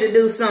Lord had to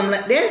do something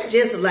like that's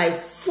just like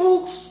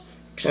folks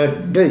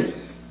today?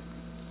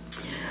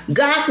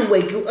 God can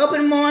wake you up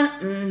in the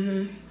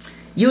morning.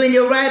 You in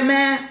your right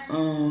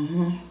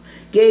mind?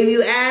 Gave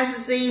you eyes to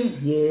see?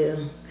 Yeah.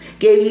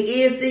 Gave you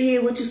ears to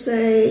hear what you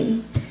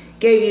say?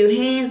 Gave you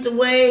hands to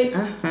wave?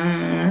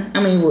 I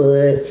mean,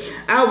 what?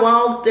 I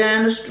walked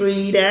down the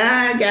street.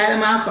 I got in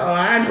my car.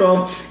 I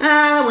drove.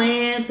 I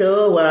went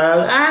to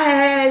work. I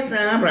had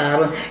some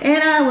problems.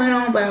 And I went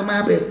on about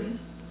my business.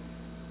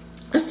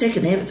 That's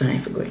taking everything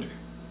for granted.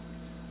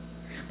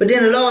 But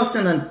then the Lord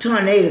sent a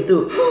tornado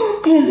through.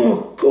 Oh, my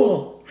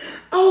God.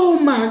 Oh,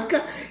 my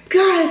God.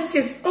 God is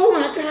just, oh,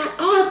 my God.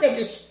 All of that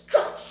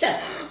destruction.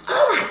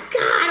 Oh, my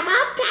God.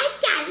 Oh,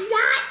 thank you,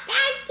 Lord.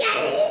 Thank you,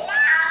 Lord.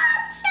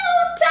 You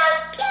took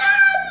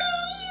care of me.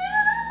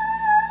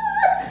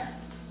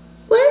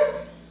 What?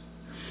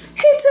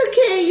 He took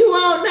care of you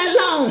all night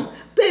long.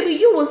 Baby,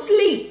 you was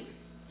asleep.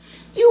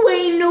 You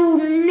ain't know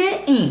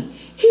nothing.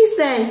 He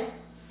said,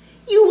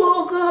 you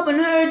woke up and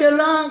heard the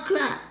alarm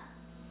clock.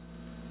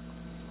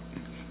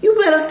 You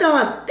better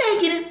start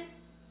thanking him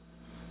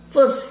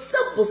for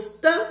simple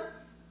stuff.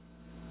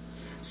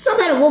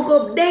 Somebody woke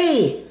up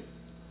dead.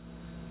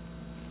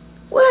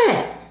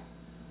 What?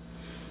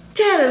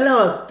 Tell the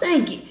Lord,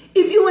 thank you.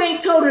 If you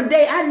ain't told him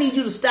today, I need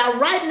you to stop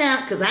right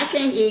now because I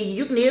can't hear you.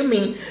 You can hear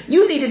me.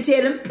 You need to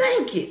tell him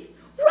thank you.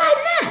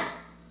 Right now.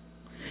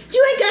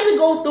 You ain't got to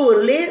go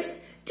through a list.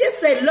 Just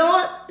say,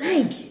 Lord,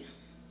 thank you.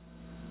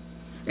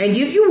 And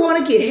if you want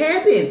to get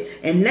happy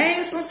and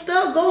name some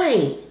stuff, go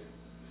ahead.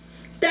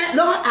 That,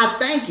 Lord, I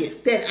thank you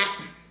that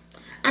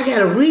I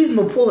got a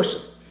reasonable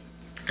portion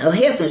of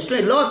health and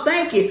strength. Lord,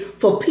 thank you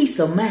for peace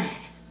of mind.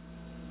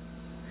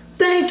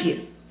 Thank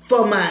you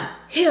for my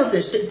health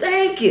and strength.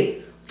 Thank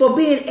you for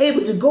being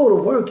able to go to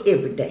work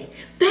every day.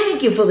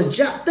 Thank you for the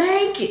job.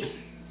 Thank you.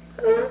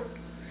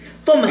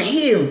 For my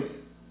hearing.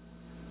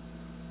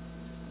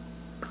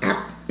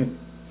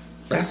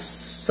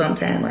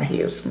 Sometimes I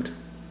hear sometimes.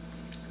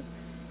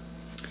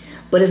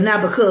 But it's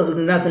not because of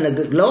nothing the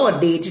good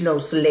Lord did,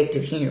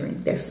 selective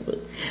hearing. That's what.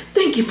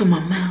 Thank you for my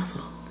mouth,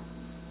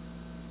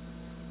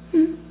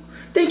 Lord.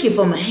 Thank you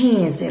for my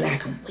hands that I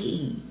can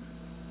wave.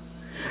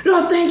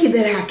 Lord, thank you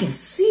that I can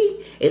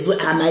see. It's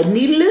what I might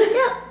need a little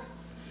help.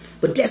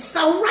 But that's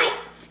all right.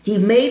 He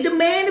made the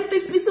man to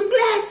fix me some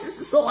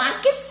glasses so I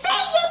can see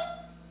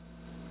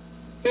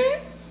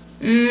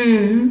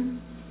it.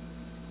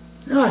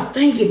 Lord,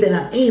 thank you that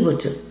I'm able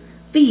to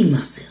feed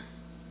myself.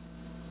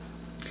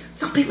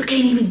 Some people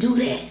can't even do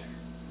that.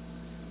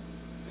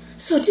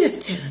 So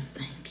just tell them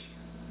thank you.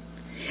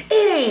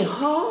 It ain't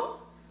hard.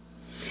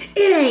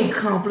 It ain't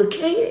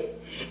complicated.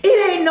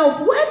 It ain't no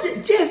what.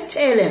 Just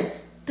tell them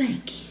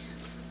thank you.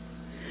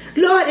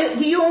 Lord,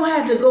 you don't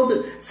have to go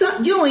through.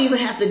 You don't even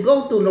have to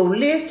go through no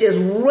list. Just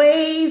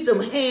raise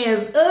them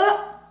hands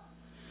up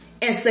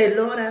and say,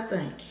 Lord, I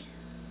thank you.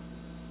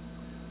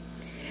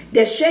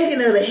 That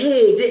shaking of the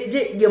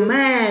head, your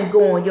mind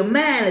going, your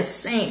mind is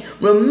saying,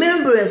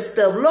 remembering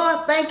stuff.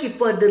 Lord, thank you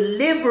for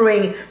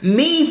delivering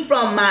me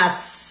from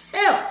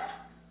myself.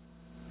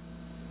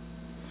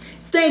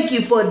 Thank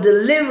you for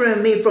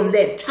delivering me from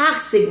that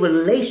toxic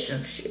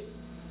relationship.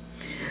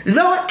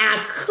 Lord,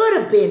 I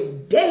could have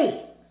been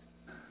dead.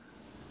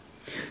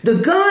 The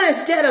gun,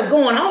 instead of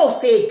going off,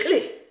 said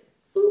click.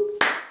 Ooh.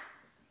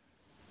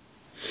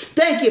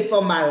 Thank you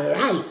for my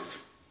life.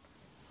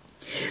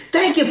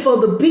 Thank you for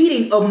the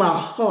beating of my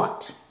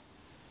heart.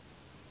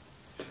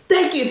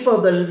 Thank you for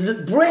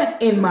the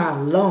breath in my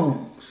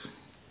lungs.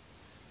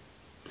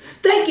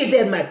 Thank you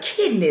that my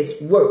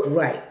kidneys work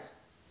right.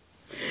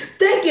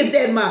 Thank you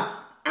that my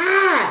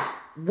eyes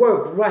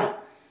work right.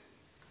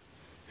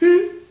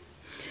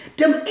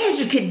 Them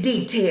intricate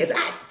details.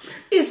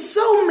 It's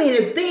so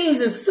many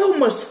things and so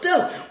much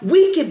stuff.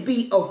 We could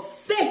be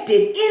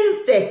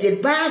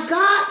infected by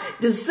God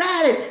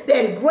decided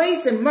that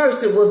grace and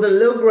mercy was a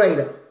little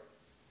greater.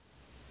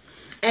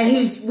 And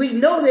we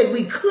know that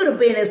we could have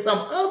been in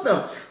some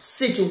other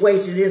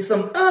situations, in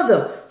some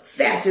other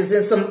factors,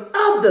 in some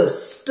other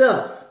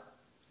stuff.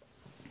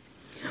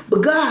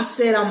 But God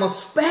said, I'm going to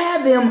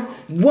spare them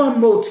one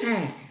more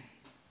time.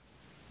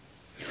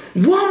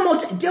 One more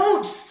time.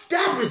 Don't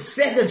stop at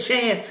second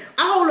chance.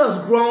 All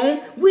us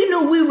grown, we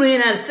knew we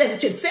ran out of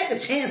second chance.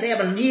 Second chance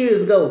happened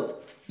years ago.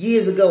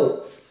 Years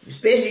ago.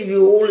 Especially if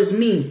you're old as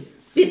me,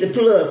 50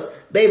 plus.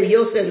 Baby,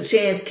 your second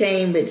chance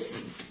came at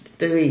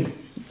 3,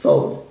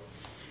 4.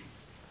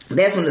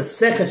 That's when the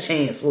second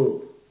chance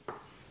was.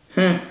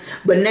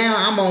 But now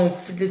I'm on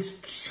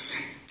this.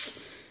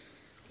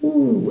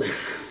 Ooh.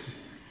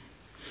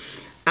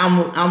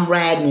 I'm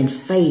riding in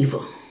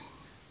favor.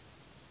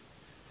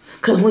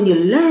 Because when you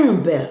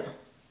learn better,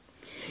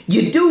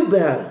 you do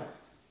better,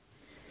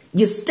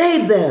 you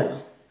stay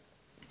better,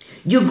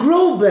 you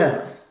grow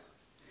better,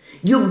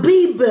 you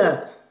be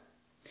better,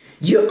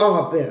 you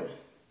are better.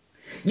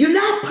 You're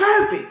not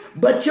perfect,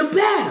 but you're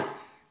better.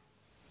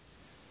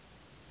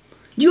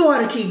 You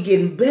ought to keep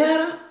getting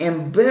better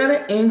and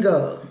better in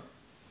God.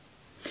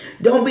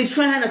 Don't be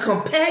trying to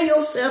compare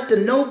yourself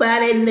to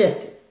nobody and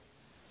nothing.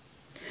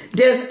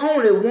 There's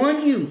only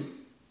one you.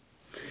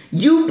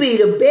 You be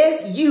the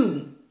best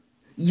you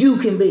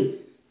can be.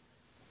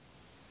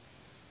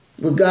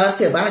 With God's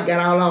help, I done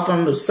got all off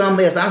on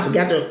something else.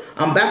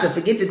 I'm about to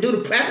forget to do the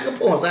practical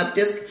points.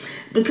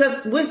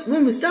 Because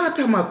when we start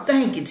talking about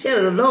thank you,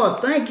 tell the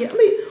Lord thank you. I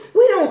mean,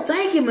 we don't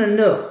thank him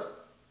enough.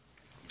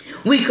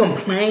 We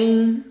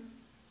complain.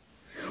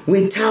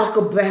 We talk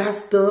about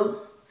stuff.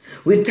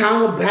 We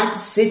talk about the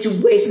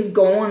situation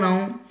going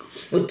on.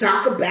 We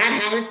talk about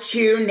how the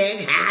children,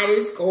 how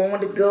it's going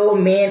to go,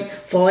 man.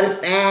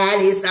 45,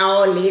 it's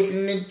all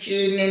listening to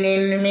children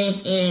and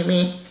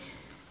me.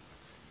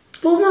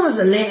 But when was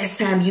the last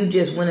time you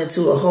just went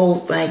into a whole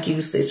thank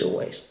you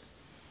situation?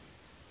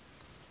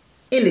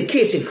 In the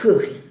kitchen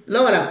cooking.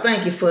 Lord, I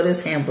thank you for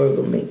this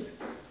hamburger meat.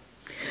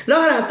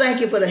 Lord, I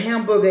thank you for the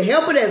hamburger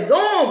helper that's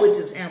going with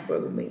this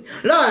hamburger meat.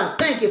 Lord, I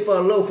thank you for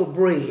a loaf of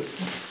bread.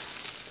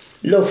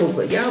 Loaf of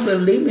bread. Y'all better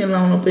leave me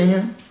alone up in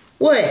here.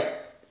 What?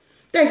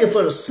 Thank you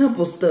for the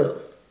simple stuff.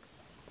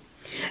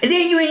 And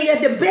then you ain't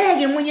got to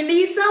begging when you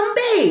need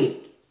something big.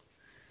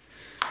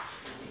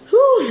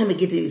 Whew, let me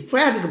get to these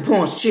practical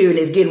points, children.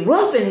 It's getting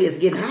rough in here. It's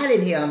getting hot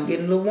in here. I'm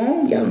getting a little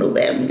warm. Y'all know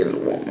that. I'm getting a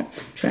little warm. I'm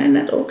trying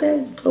not to,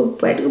 okay, go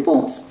practical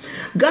points.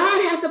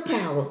 God has the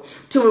power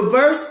to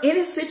reverse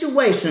any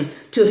situation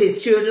to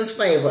his children's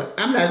favor.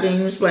 I'm not going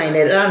to explain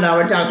that. I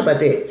already talked about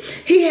that.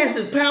 He has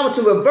the power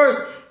to reverse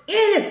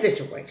any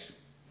situation.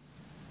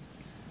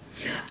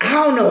 I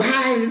don't know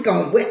how is this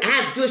going to,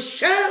 I just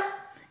shut up,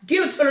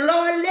 give it to the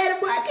Lord and let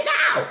him work it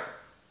out.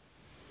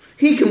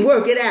 He can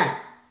work it out.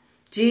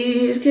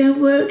 Jesus can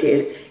work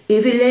it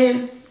if he let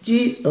him.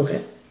 Jesus.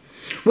 Okay.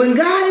 When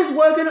God is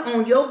working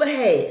on your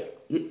behalf,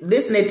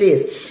 listen at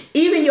this,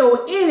 even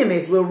your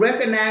enemies will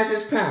recognize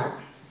his power.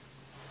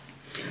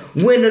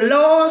 When the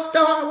Lord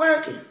starts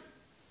working,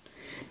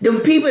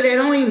 Them people that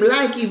don't even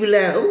like you be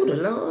like, oh, the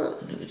Lord,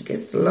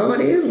 guess the Lord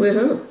is with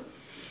her.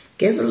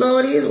 Guess the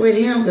Lord is with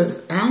him,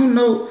 because I don't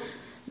know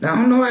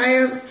how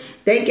else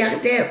they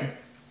got that.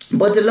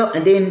 But the Lord,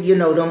 and then,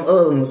 them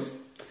other ones,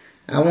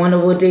 I wonder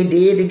what they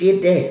did to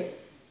get that.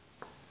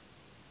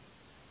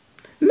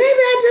 Maybe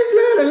I just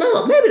love the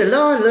Lord. Maybe the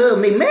Lord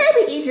loved me.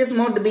 Maybe he just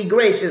wanted to be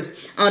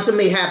gracious unto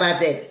me. How about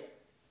that?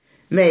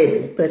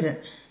 Maybe. But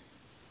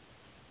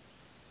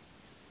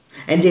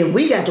and then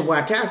we got to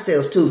watch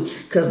ourselves too,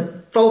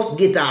 because folks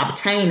get to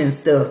obtaining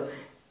stuff.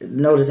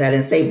 Notice I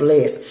didn't say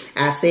bless.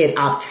 I said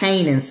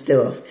obtaining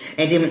stuff.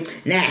 And then,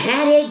 now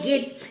how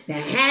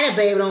the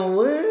baby don't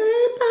worry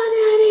about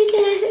how they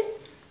get it.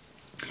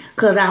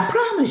 Because I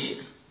promise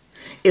you,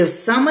 if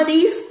some of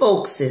these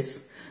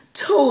folkses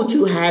told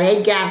you how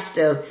they got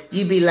stuff,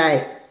 you'd be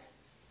like,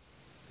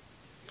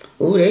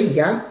 oh,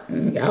 y'all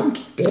can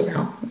keep that.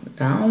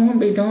 I don't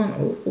want to be doing,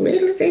 oh,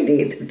 really? They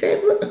did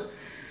that.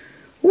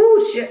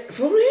 Oh, shit,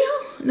 for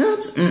real? No,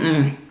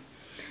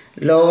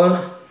 Lord,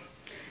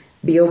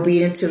 be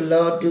obedient to the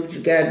Lord. Do what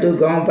you got to do.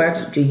 Go on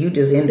about you. You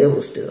just end up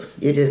with stuff.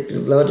 The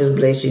Lord just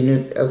bless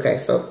you. Okay,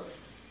 so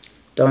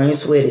don't even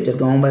sweat it. Just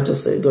go on about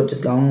yourself.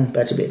 Just go on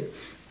about your business.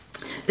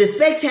 The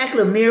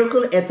spectacular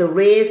miracle at the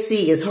Red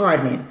Sea is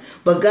heartening,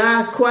 but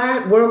God's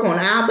quiet work on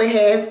our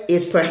behalf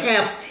is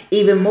perhaps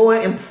even more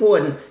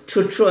important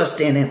to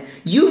trust in him.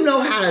 You know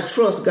how to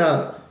trust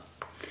God.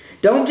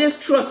 Don't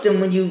just trust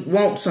him when you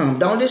want something.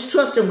 Don't just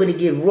trust him when it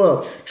get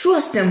rough.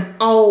 Trust him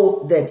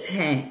all the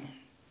time.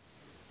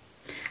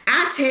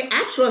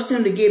 I trust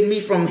him to get me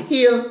from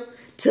here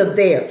to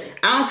there.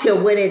 I don't care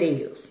what it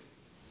is.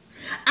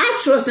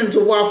 I trust him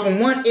to walk from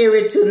one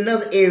area to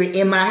another area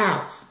in my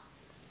house.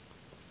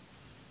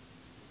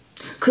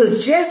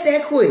 Because just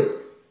that quick,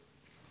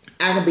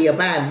 I can be up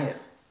out of here.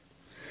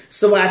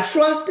 So I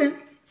trust him,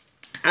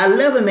 I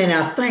love him, and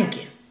I thank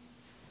him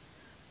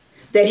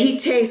that he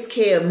takes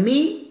care of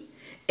me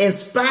in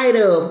spite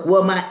of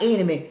what my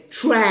enemy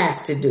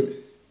tries to do,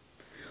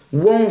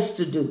 wants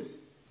to do.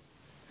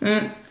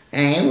 I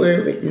ain't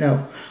worried.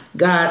 No.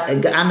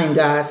 I'm in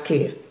God's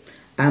care.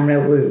 I'm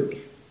not worried.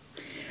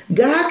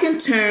 God can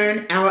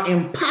turn our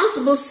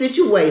impossible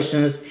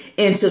situations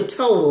into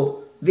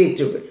total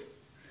victory.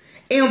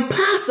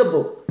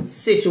 Impossible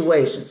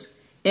situations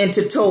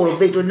into total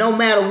victory. No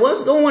matter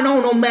what's going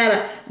on, no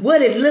matter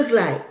what it looked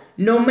like,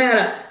 no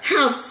matter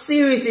how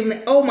serious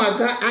it, oh my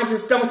God, I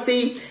just don't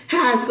see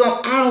how it's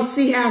going. I don't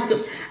see how it's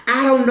going.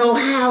 I don't know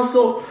how it's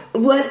going.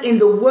 What in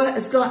the world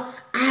is going?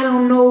 I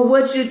don't know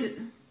what you do.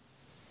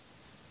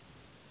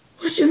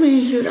 What you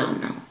mean you don't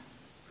know?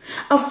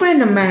 A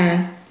friend of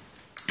mine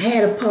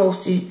had a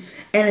post, and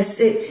it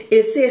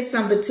said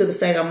something to the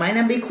fact, I might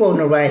not be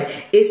quoting it right.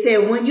 It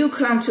said, when you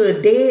come to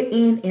a dead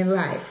end in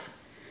life,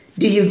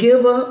 do you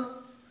give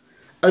up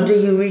or do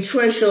you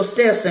retrace your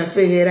steps and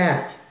figure it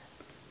out?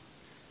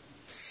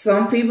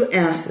 Some people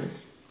answer,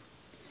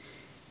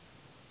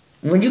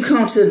 when you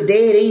come to a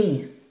dead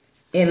end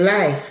in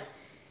life,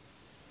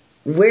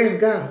 where's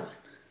God?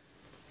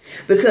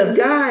 Because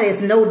God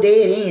has no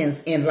dead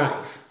ends in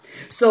life.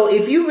 So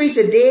if you reach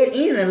a dead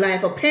end in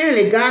life,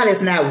 apparently God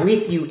is not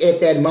with you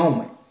at that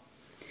moment.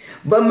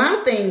 But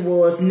my thing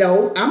was,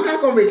 no, I'm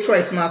not going to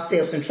retrace my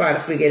steps and try to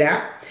figure it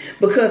out,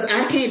 because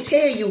I can't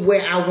tell you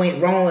where I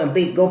went wrong and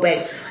go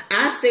back.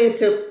 I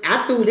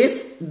threw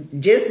this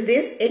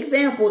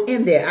example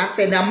in there. I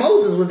said, now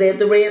Moses was at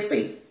the Red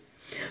Sea.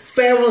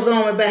 Pharaoh's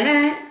army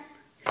behind.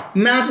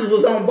 Mountains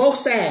was on both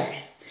sides.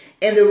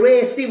 And the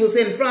Red Sea was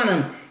in front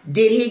of him.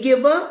 Did he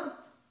give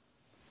up?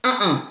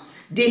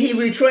 Did he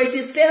retrace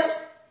his steps?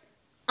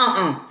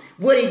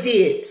 What he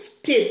did,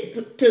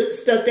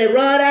 stuck that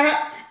rod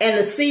out, and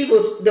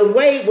the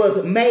way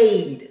was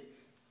made.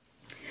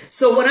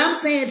 So what I'm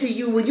saying to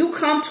you, when you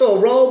come to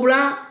a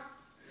roadblock,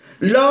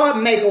 Lord,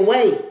 make a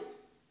way.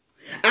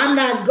 I'm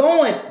not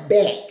going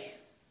back.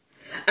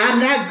 I'm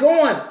not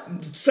going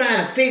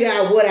trying to figure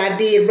out what I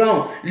did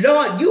wrong.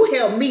 Lord, you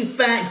help me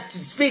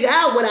figure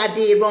out what I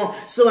did wrong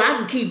so I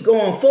can keep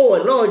going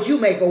forward. Lord, you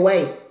make a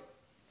way.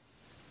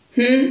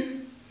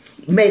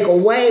 Make a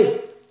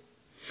way.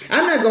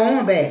 I'm not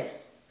going back.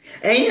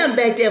 Ain't nothing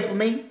back there for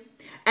me.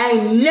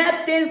 Ain't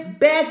nothing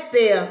back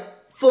there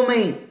for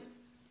me.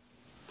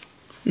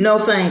 No,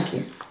 thank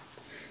you.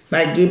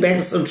 Might get back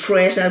to some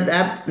trash.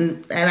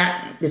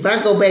 If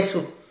I go back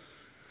to,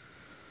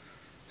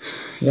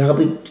 y'all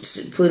be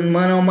putting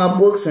money on my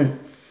books and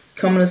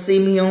coming to see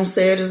me on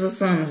Saturdays or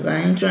Sundays. I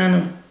ain't trying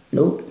to.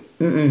 Nope.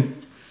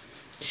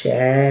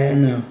 Child,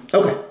 no.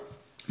 Okay.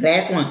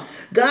 Last one.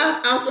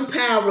 God's awesome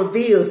power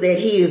reveals that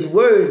he is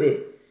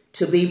worthy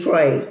to be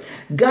praised.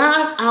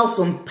 God's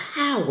awesome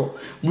power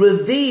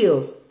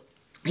reveals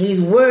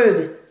he's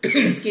worthy,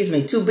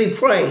 to be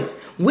praised.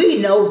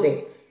 We know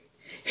that.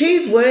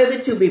 He's worthy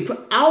to be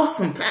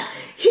awesome power.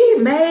 He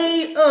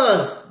made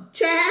us.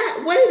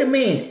 Child, wait a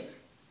minute.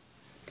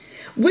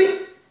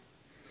 What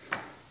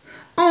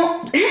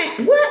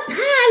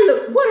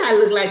I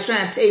look like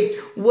trying to tell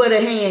you where the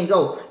hand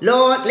go.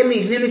 Lord, let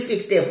me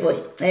fix that for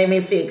you. Let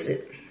me fix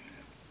it.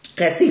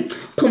 Cause see,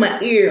 put my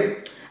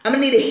ear I'm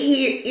going to need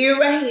a ear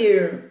right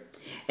here.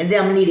 And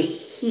then I'm going to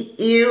need an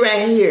ear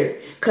right here.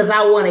 Because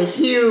I want to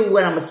hear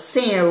what I'm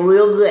saying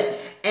real good.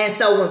 And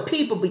so when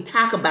people be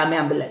talking about me,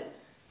 I'm be like,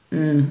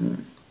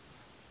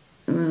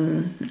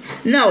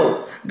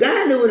 No,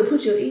 God knew where to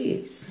put your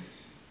ears.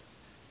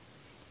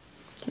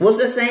 What's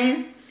that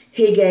saying?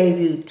 He gave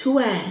you 2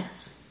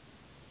 eyes,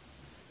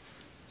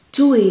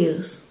 2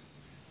 ears,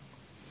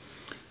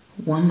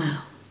 1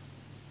 mouth.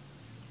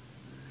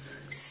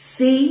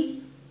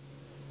 See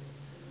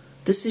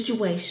the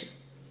situation.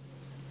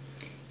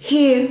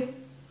 Hear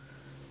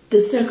the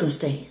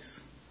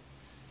circumstance.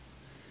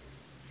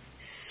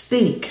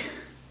 Speak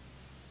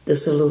the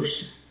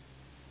solution.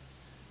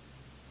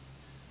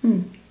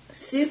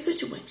 See a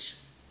situation.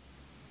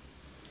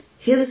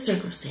 Hear the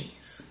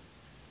circumstance.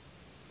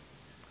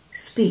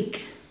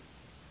 Speak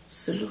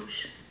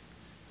solution.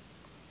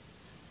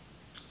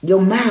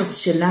 Your mouth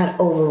should not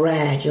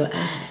override your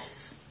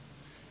eyes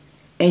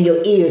and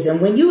your ears.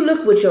 And when you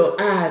look with your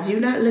eyes, you're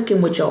not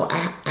looking with your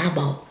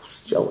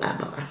eyeballs. Your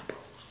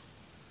eyeballs.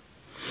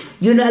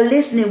 You're not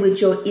listening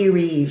with your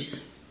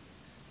ears.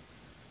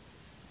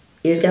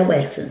 Ears got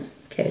wax in them,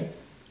 okay?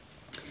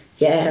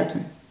 You have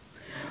them.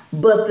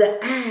 But the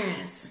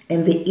eyes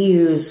and the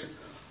ears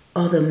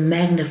are the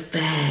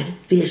magnified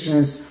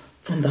visions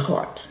from the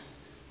heart.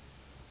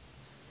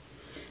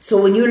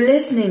 So when you're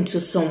listening to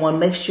someone,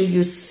 make sure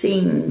you're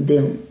seeing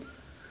them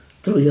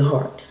through your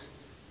heart.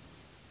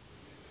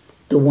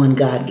 The one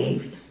God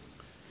gave you.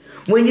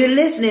 When you're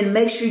listening,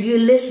 make sure you're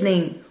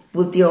listening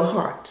with your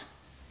heart.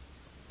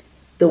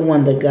 The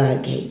one that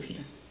God gave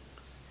you.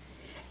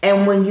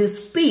 And when you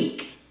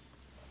speak,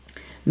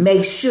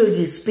 make sure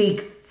you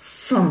speak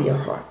from your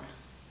heart.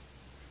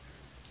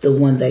 The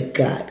one that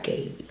God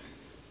gave you.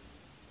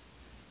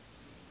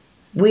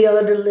 We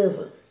are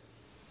delivered.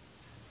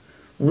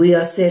 We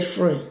are set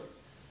free.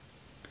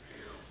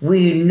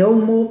 We are no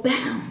more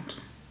bound.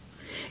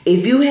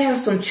 If you have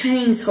some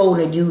chains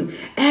holding you,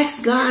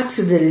 ask God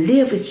to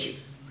deliver you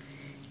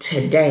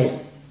today.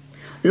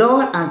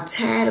 Lord, I'm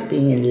tired of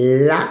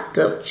being locked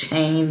up,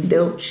 chained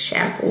up,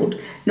 shackled.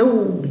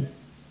 No.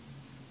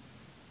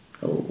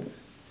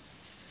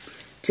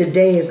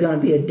 Today is going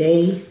to be a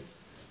day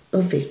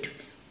of victory.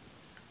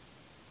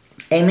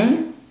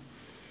 Amen.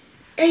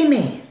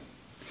 Amen.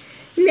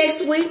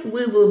 Next week,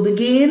 we will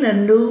begin a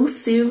new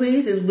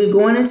series as we're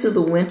going into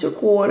the winter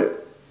quarter.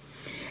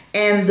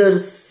 And the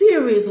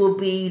series will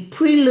be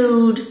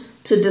Prelude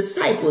to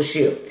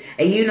Discipleship.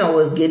 And you know,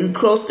 it's getting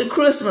close to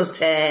Christmas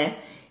time.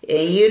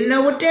 And you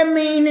know what that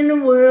means in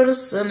the world of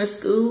Sunday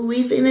school.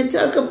 We finna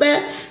talk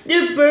about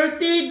the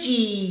birthday of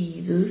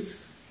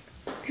Jesus.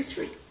 That's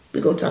right.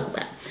 We're going to talk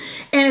about it.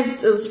 And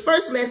the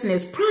first lesson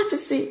is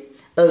Prophecy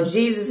of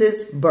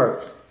Jesus'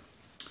 Birth.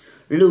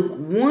 Luke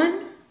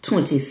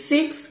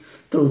 1:26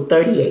 through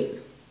 38.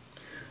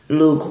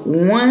 Luke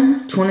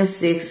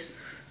 1:26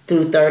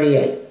 through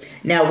 38.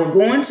 Now we're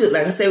going to,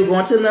 like I said, we're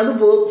going to another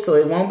book, so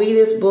it won't be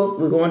this book.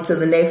 We're going to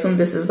the next one.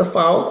 This is the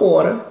fall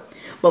quarter,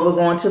 but we're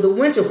going to the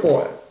winter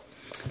quarter.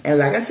 And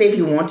like I said, if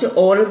you want to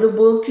order the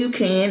book, you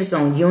can. It's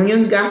on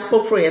Union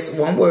Gospel Press,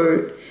 one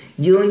word,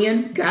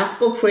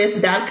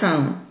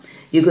 uniongospelpress.com.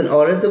 You can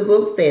order the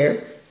book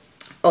there,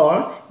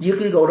 or you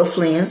can go to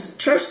Flynn's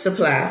Church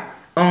Supply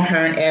on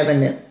Hearn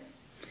Avenue.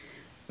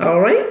 All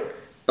right?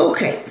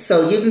 Okay,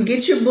 so you can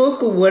get your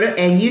book or whatever,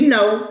 and you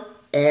know,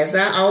 as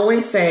I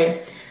always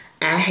say,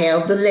 I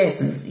have the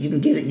lessons. You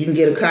can get it. You can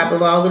get a copy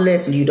of all the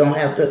lessons. You don't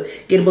have to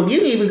get a book. You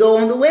can even go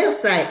on the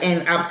website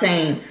and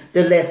obtain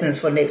the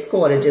lessons for next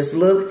quarter. Just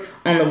look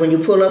on the, when you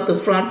pull up the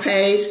front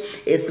page,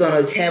 it's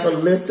going to have a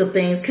list of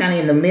things kind of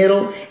in the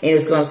middle, and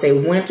it's going to say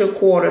winter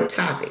quarter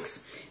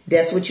topics.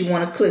 That's what you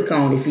want to click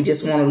on if you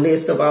just want a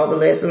list of all the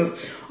lessons,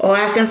 or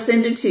I can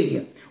send it to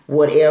you,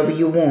 whatever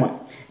you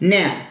want.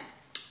 Now,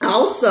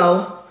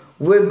 also,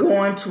 we're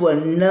going to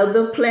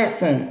another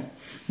platform.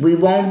 We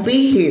won't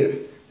be here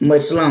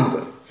much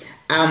longer.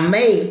 I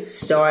may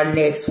start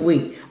next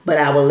week, but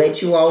I will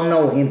let you all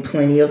know in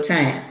plenty of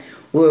time.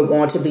 We're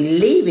going to be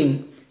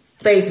leaving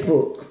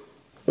Facebook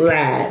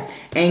Live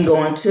and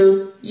going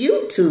to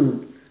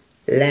YouTube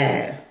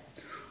Live.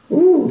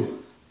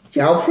 Ooh,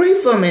 y'all pray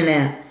for me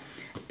now.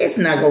 It's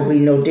not going to be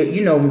no different.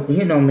 You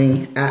know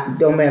me.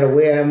 Don't matter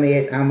where I'm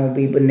at, I'm going to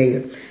be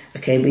Benita. I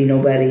can't be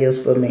nobody else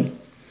but me.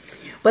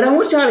 But I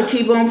want y'all to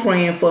keep on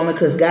praying for me,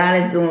 because God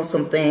is doing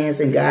some things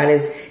and God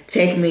is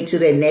taking me to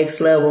that next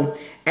level.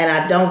 And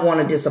I don't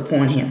want to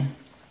disappoint him.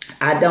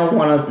 I don't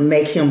want to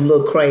make him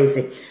look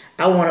crazy.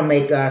 I want to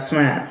make God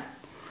smile.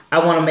 I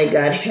want to make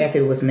God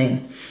happy with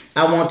me.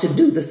 I want to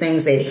do the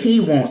things that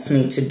he wants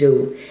me to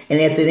do. And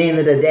at the end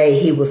of the day,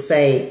 he will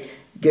say,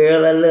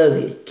 girl, I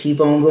love you. Keep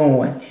on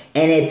going.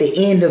 And at the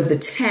end of the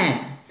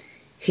time,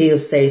 he'll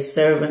say,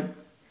 servant,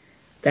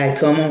 thy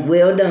come on,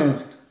 well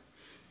done.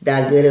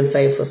 Thy good and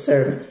faithful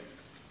servant.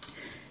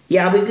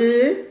 Y'all be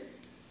good.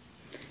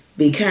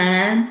 Be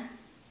kind.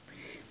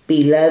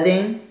 Be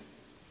loving.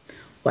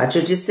 Watch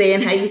what you say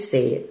and how you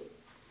say it.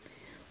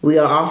 We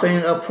are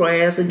offering up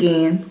prayers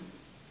again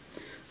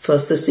for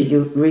Sister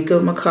Eureka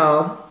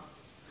McCall.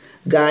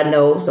 God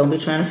knows. Don't be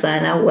trying to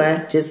find out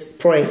why. Just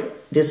pray.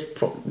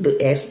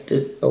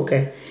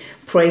 Okay.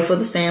 Pray for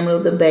the family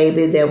of the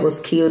baby that was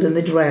killed in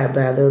the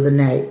drive-by the other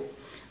night.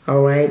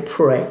 All right,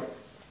 pray.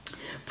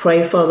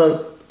 Pray for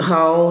the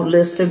Hall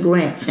Lister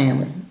Grant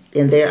family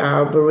in their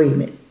hour of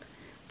bereavement.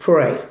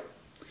 Pray.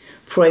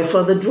 Pray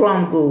for the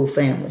Drumgood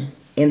family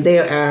in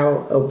their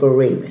hour of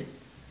bereavement.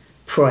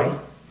 Pray.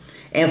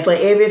 And for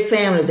every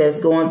family that's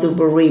going through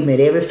bereavement,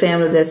 every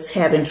family that's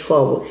having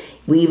trouble.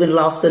 We even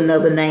lost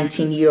another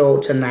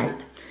 19-year-old tonight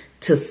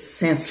to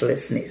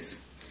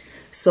senselessness.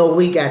 So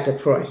we got to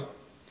pray.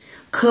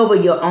 Cover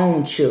your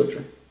own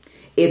children.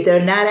 If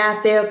they're not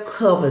out there,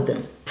 cover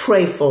them.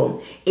 Pray for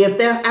them. If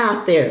they're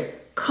out there,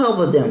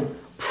 cover them.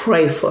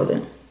 Pray for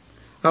them.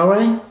 All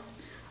right?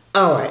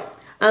 All right.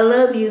 I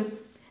love you.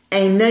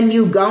 Ain't nothing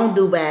you gonna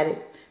do about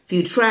it. If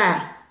you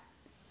try,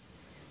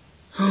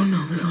 oh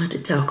no, we're going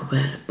to talk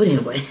about it. But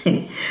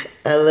anyway,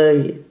 I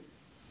love you.